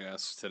 I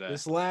guess today.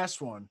 this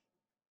last one.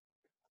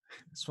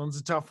 This one's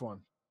a tough one.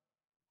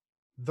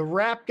 The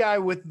rap guy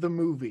with the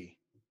movie.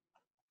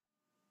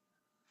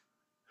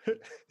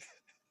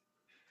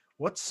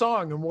 What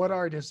song and what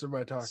artist am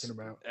I talking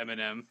about?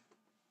 Eminem.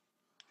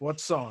 What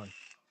song?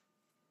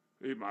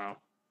 8 Mile.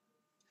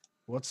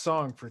 What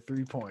song for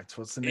 3 points?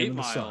 What's the name 8 of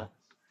the Mile. song?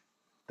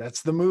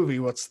 That's the movie.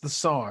 What's the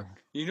song?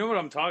 You know what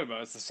I'm talking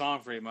about? It's the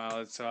song for 8 Mile.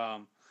 It's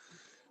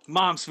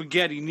Mom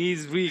spaghetti,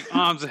 knees weak,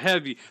 arms are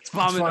heavy. It's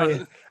That's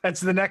funny. That's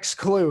the next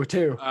clue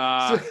too.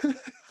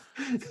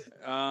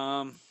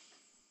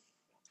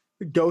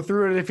 Go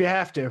through it if you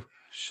have to.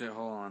 Shit,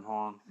 hold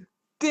on.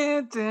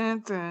 I'd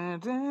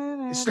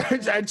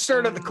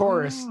start at the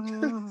chorus.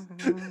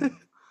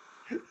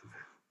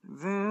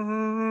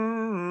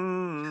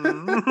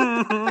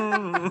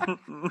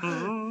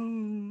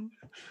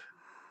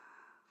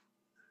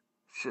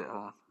 Shit,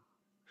 hold on.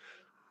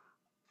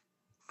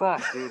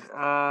 Fuck, dude.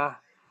 I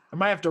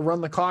might have to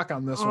run the clock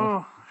on this one.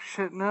 Oh,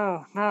 shit,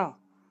 no.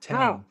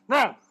 10,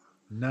 No.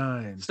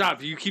 9.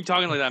 Stop. You keep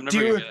talking like that. I'm never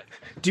going to get it.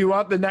 Do you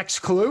want the next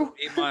clue?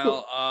 8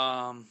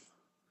 Mile,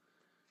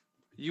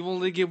 you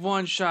only get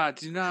one shot.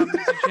 Do not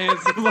miss a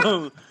chance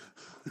alone.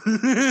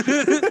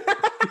 The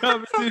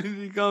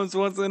opportunity comes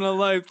once in a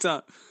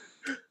lifetime.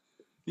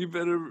 You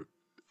better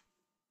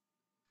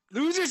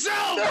lose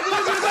yourself. You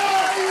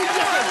got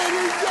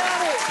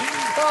it.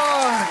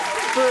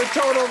 For a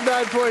total of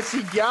 9 points,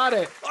 he got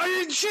it. I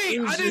didn't cheat.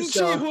 Lose I didn't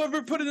yourself. cheat.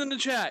 Whoever put it in the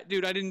chat,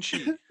 dude, I didn't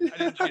cheat.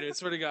 I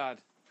swear to God.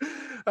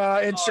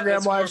 Instagram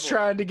that's Live's horrible.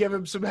 trying to give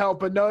him some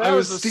help, but no, that I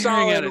was was a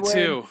staring solid at it win.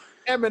 too.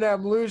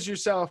 Eminem, lose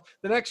yourself.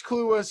 The next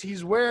clue was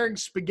he's wearing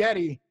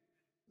spaghetti.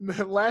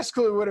 The last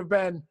clue would have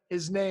been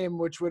his name,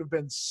 which would have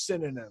been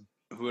synonym.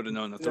 Who would have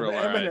known the thriller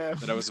Eminem.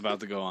 that I was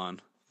about to go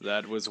on?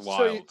 That was So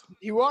wild,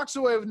 he walks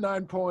away with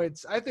 9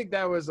 points. I think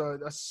that was a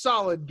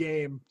solid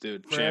game.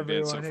 dude. for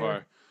Champion so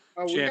everyone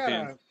far. here.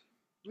 Champion.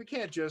 We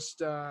can't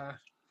just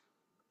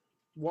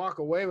walk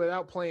away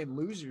without playing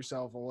 "Lose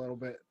Yourself" a little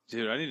bit.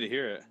 Dude, I need to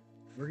hear it.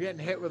 We're getting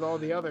hit with all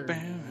the other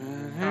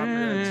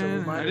copyrights, so we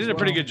might I as did a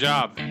pretty well. good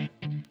job.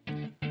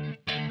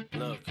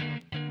 Look,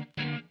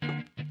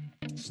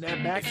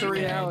 Snap back to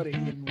reality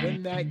and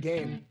win that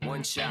game.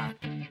 one shot,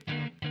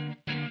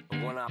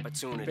 one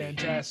opportunity.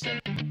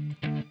 Fantastic.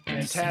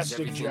 It's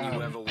Fantastic everything you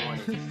job. ever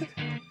wanted.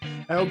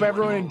 I hope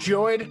everyone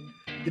enjoyed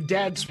the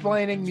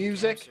Dadsplaining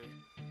music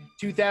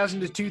 2000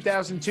 to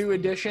 2002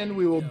 edition.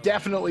 We will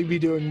definitely be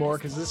doing more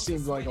because this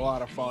seems like a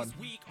lot of fun.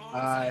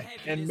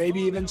 And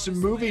maybe even some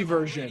movie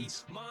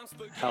versions.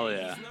 Hell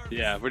yeah.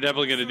 Yeah, we're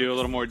definitely going to do a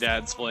little more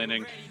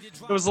Dadsplaining.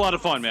 It was a lot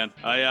of fun, man.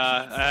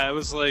 I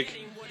was like,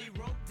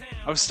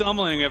 I was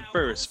stumbling at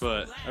first,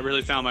 but I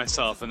really found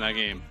myself in that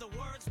game.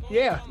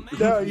 Yeah,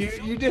 no,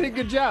 you did a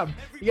good job.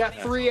 You got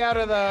 3 out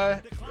of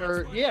the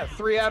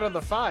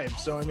 5.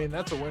 So I mean,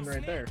 that's a win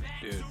right there.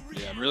 Dude,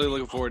 yeah, I'm really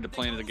looking forward to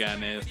playing it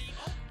again if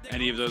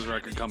any of those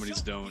record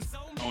companies don't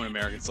own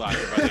American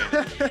Slacker by the end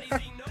of the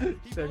year.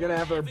 They're gonna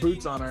have their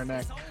boots on our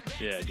neck.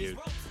 Yeah, dude.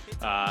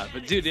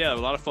 But dude, yeah, a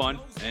lot of fun.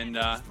 And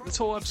this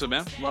whole episode,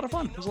 man, a lot of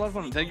fun. It was a lot of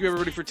fun. Thank you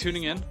everybody for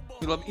tuning in.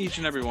 We love each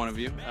and every one of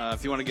you.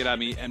 If you want to get at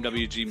me,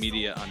 MWG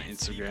Media on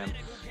Instagram.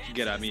 You can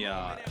get at me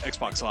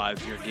Xbox Live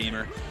if you're a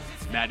gamer.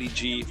 Matty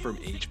G from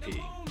HP.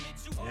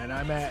 And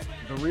I'm at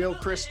The Real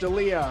Chris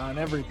D'Elia on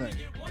everything.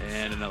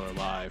 And another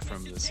live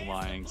from this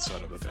lying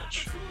son of a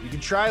bitch. You can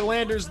try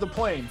Landers the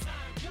Plane.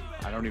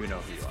 I don't even know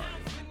who you are.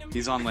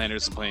 He's on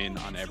Landers the Plane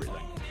on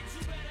everything.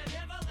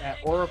 At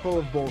Oracle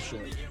of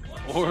Bullshit.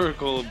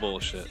 Oracle of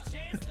Bullshit.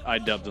 I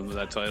dubbed him with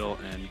that title,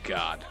 and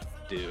God,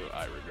 do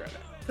I regret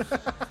it.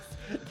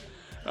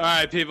 All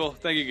right, people.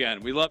 Thank you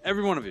again. We love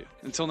every one of you.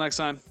 Until next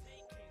time,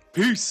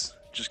 peace.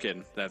 Just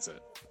kidding. That's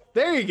it.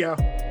 There you go.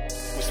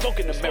 We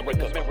smoking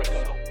America.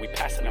 We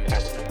passing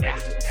America.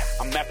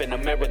 I'm mapping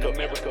America.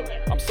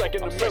 I'm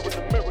psyching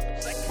America.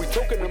 We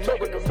talking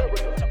America.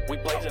 We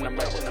blazing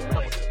America.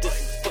 This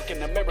is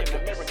fucking America.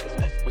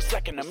 We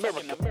slacking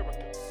America.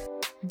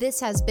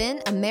 This has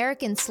been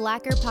American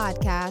Slacker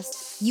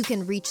Podcast. You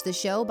can reach the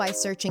show by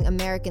searching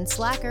American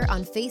Slacker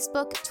on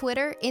Facebook,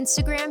 Twitter,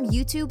 Instagram,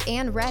 YouTube,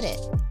 and Reddit.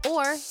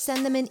 Or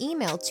send them an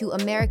email to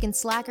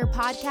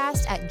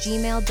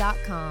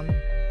americanslackerpodcast@gmail.com.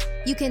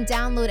 You can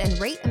download and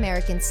rate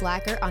American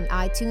Slacker on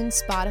iTunes,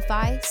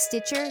 Spotify,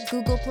 Stitcher,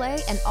 Google Play,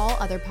 and all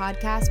other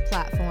podcast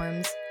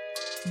platforms.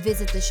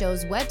 Visit the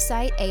show's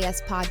website,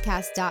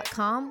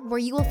 aspodcast.com, where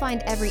you will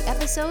find every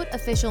episode,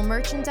 official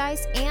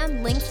merchandise,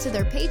 and links to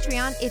their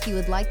Patreon if you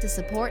would like to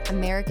support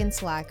American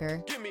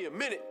Slacker. Give me a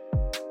minute.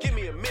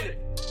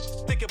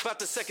 Think about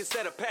the seconds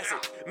that are passing.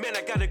 Man,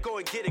 I gotta go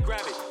and get it,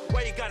 grab it.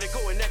 Why you gotta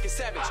go and act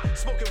savage?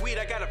 Smoking weed,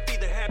 I gotta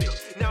feed the habit.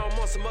 Now I'm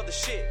on some other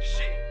shit.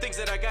 Things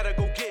that I gotta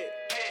go get.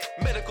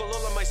 Medical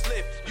all on my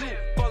slip. You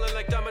falling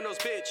like dominoes,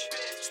 bitch.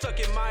 Stuck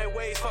in my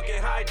ways,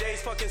 fucking high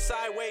days, fucking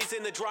sideways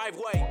in the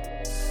driveway.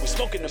 We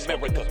smoking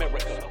America.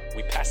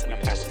 We passing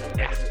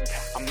America.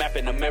 I'm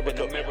mapping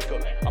America.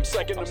 I'm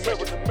psyching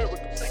America.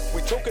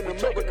 We talking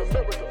America.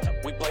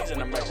 We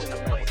blazing America.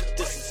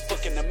 This is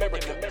fucking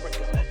America.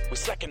 We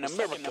slacking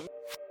America.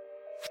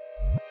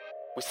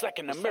 We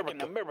slacking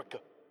America.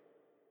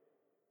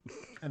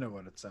 I know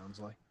what it sounds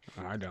like.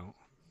 I don't.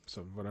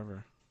 So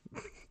whatever.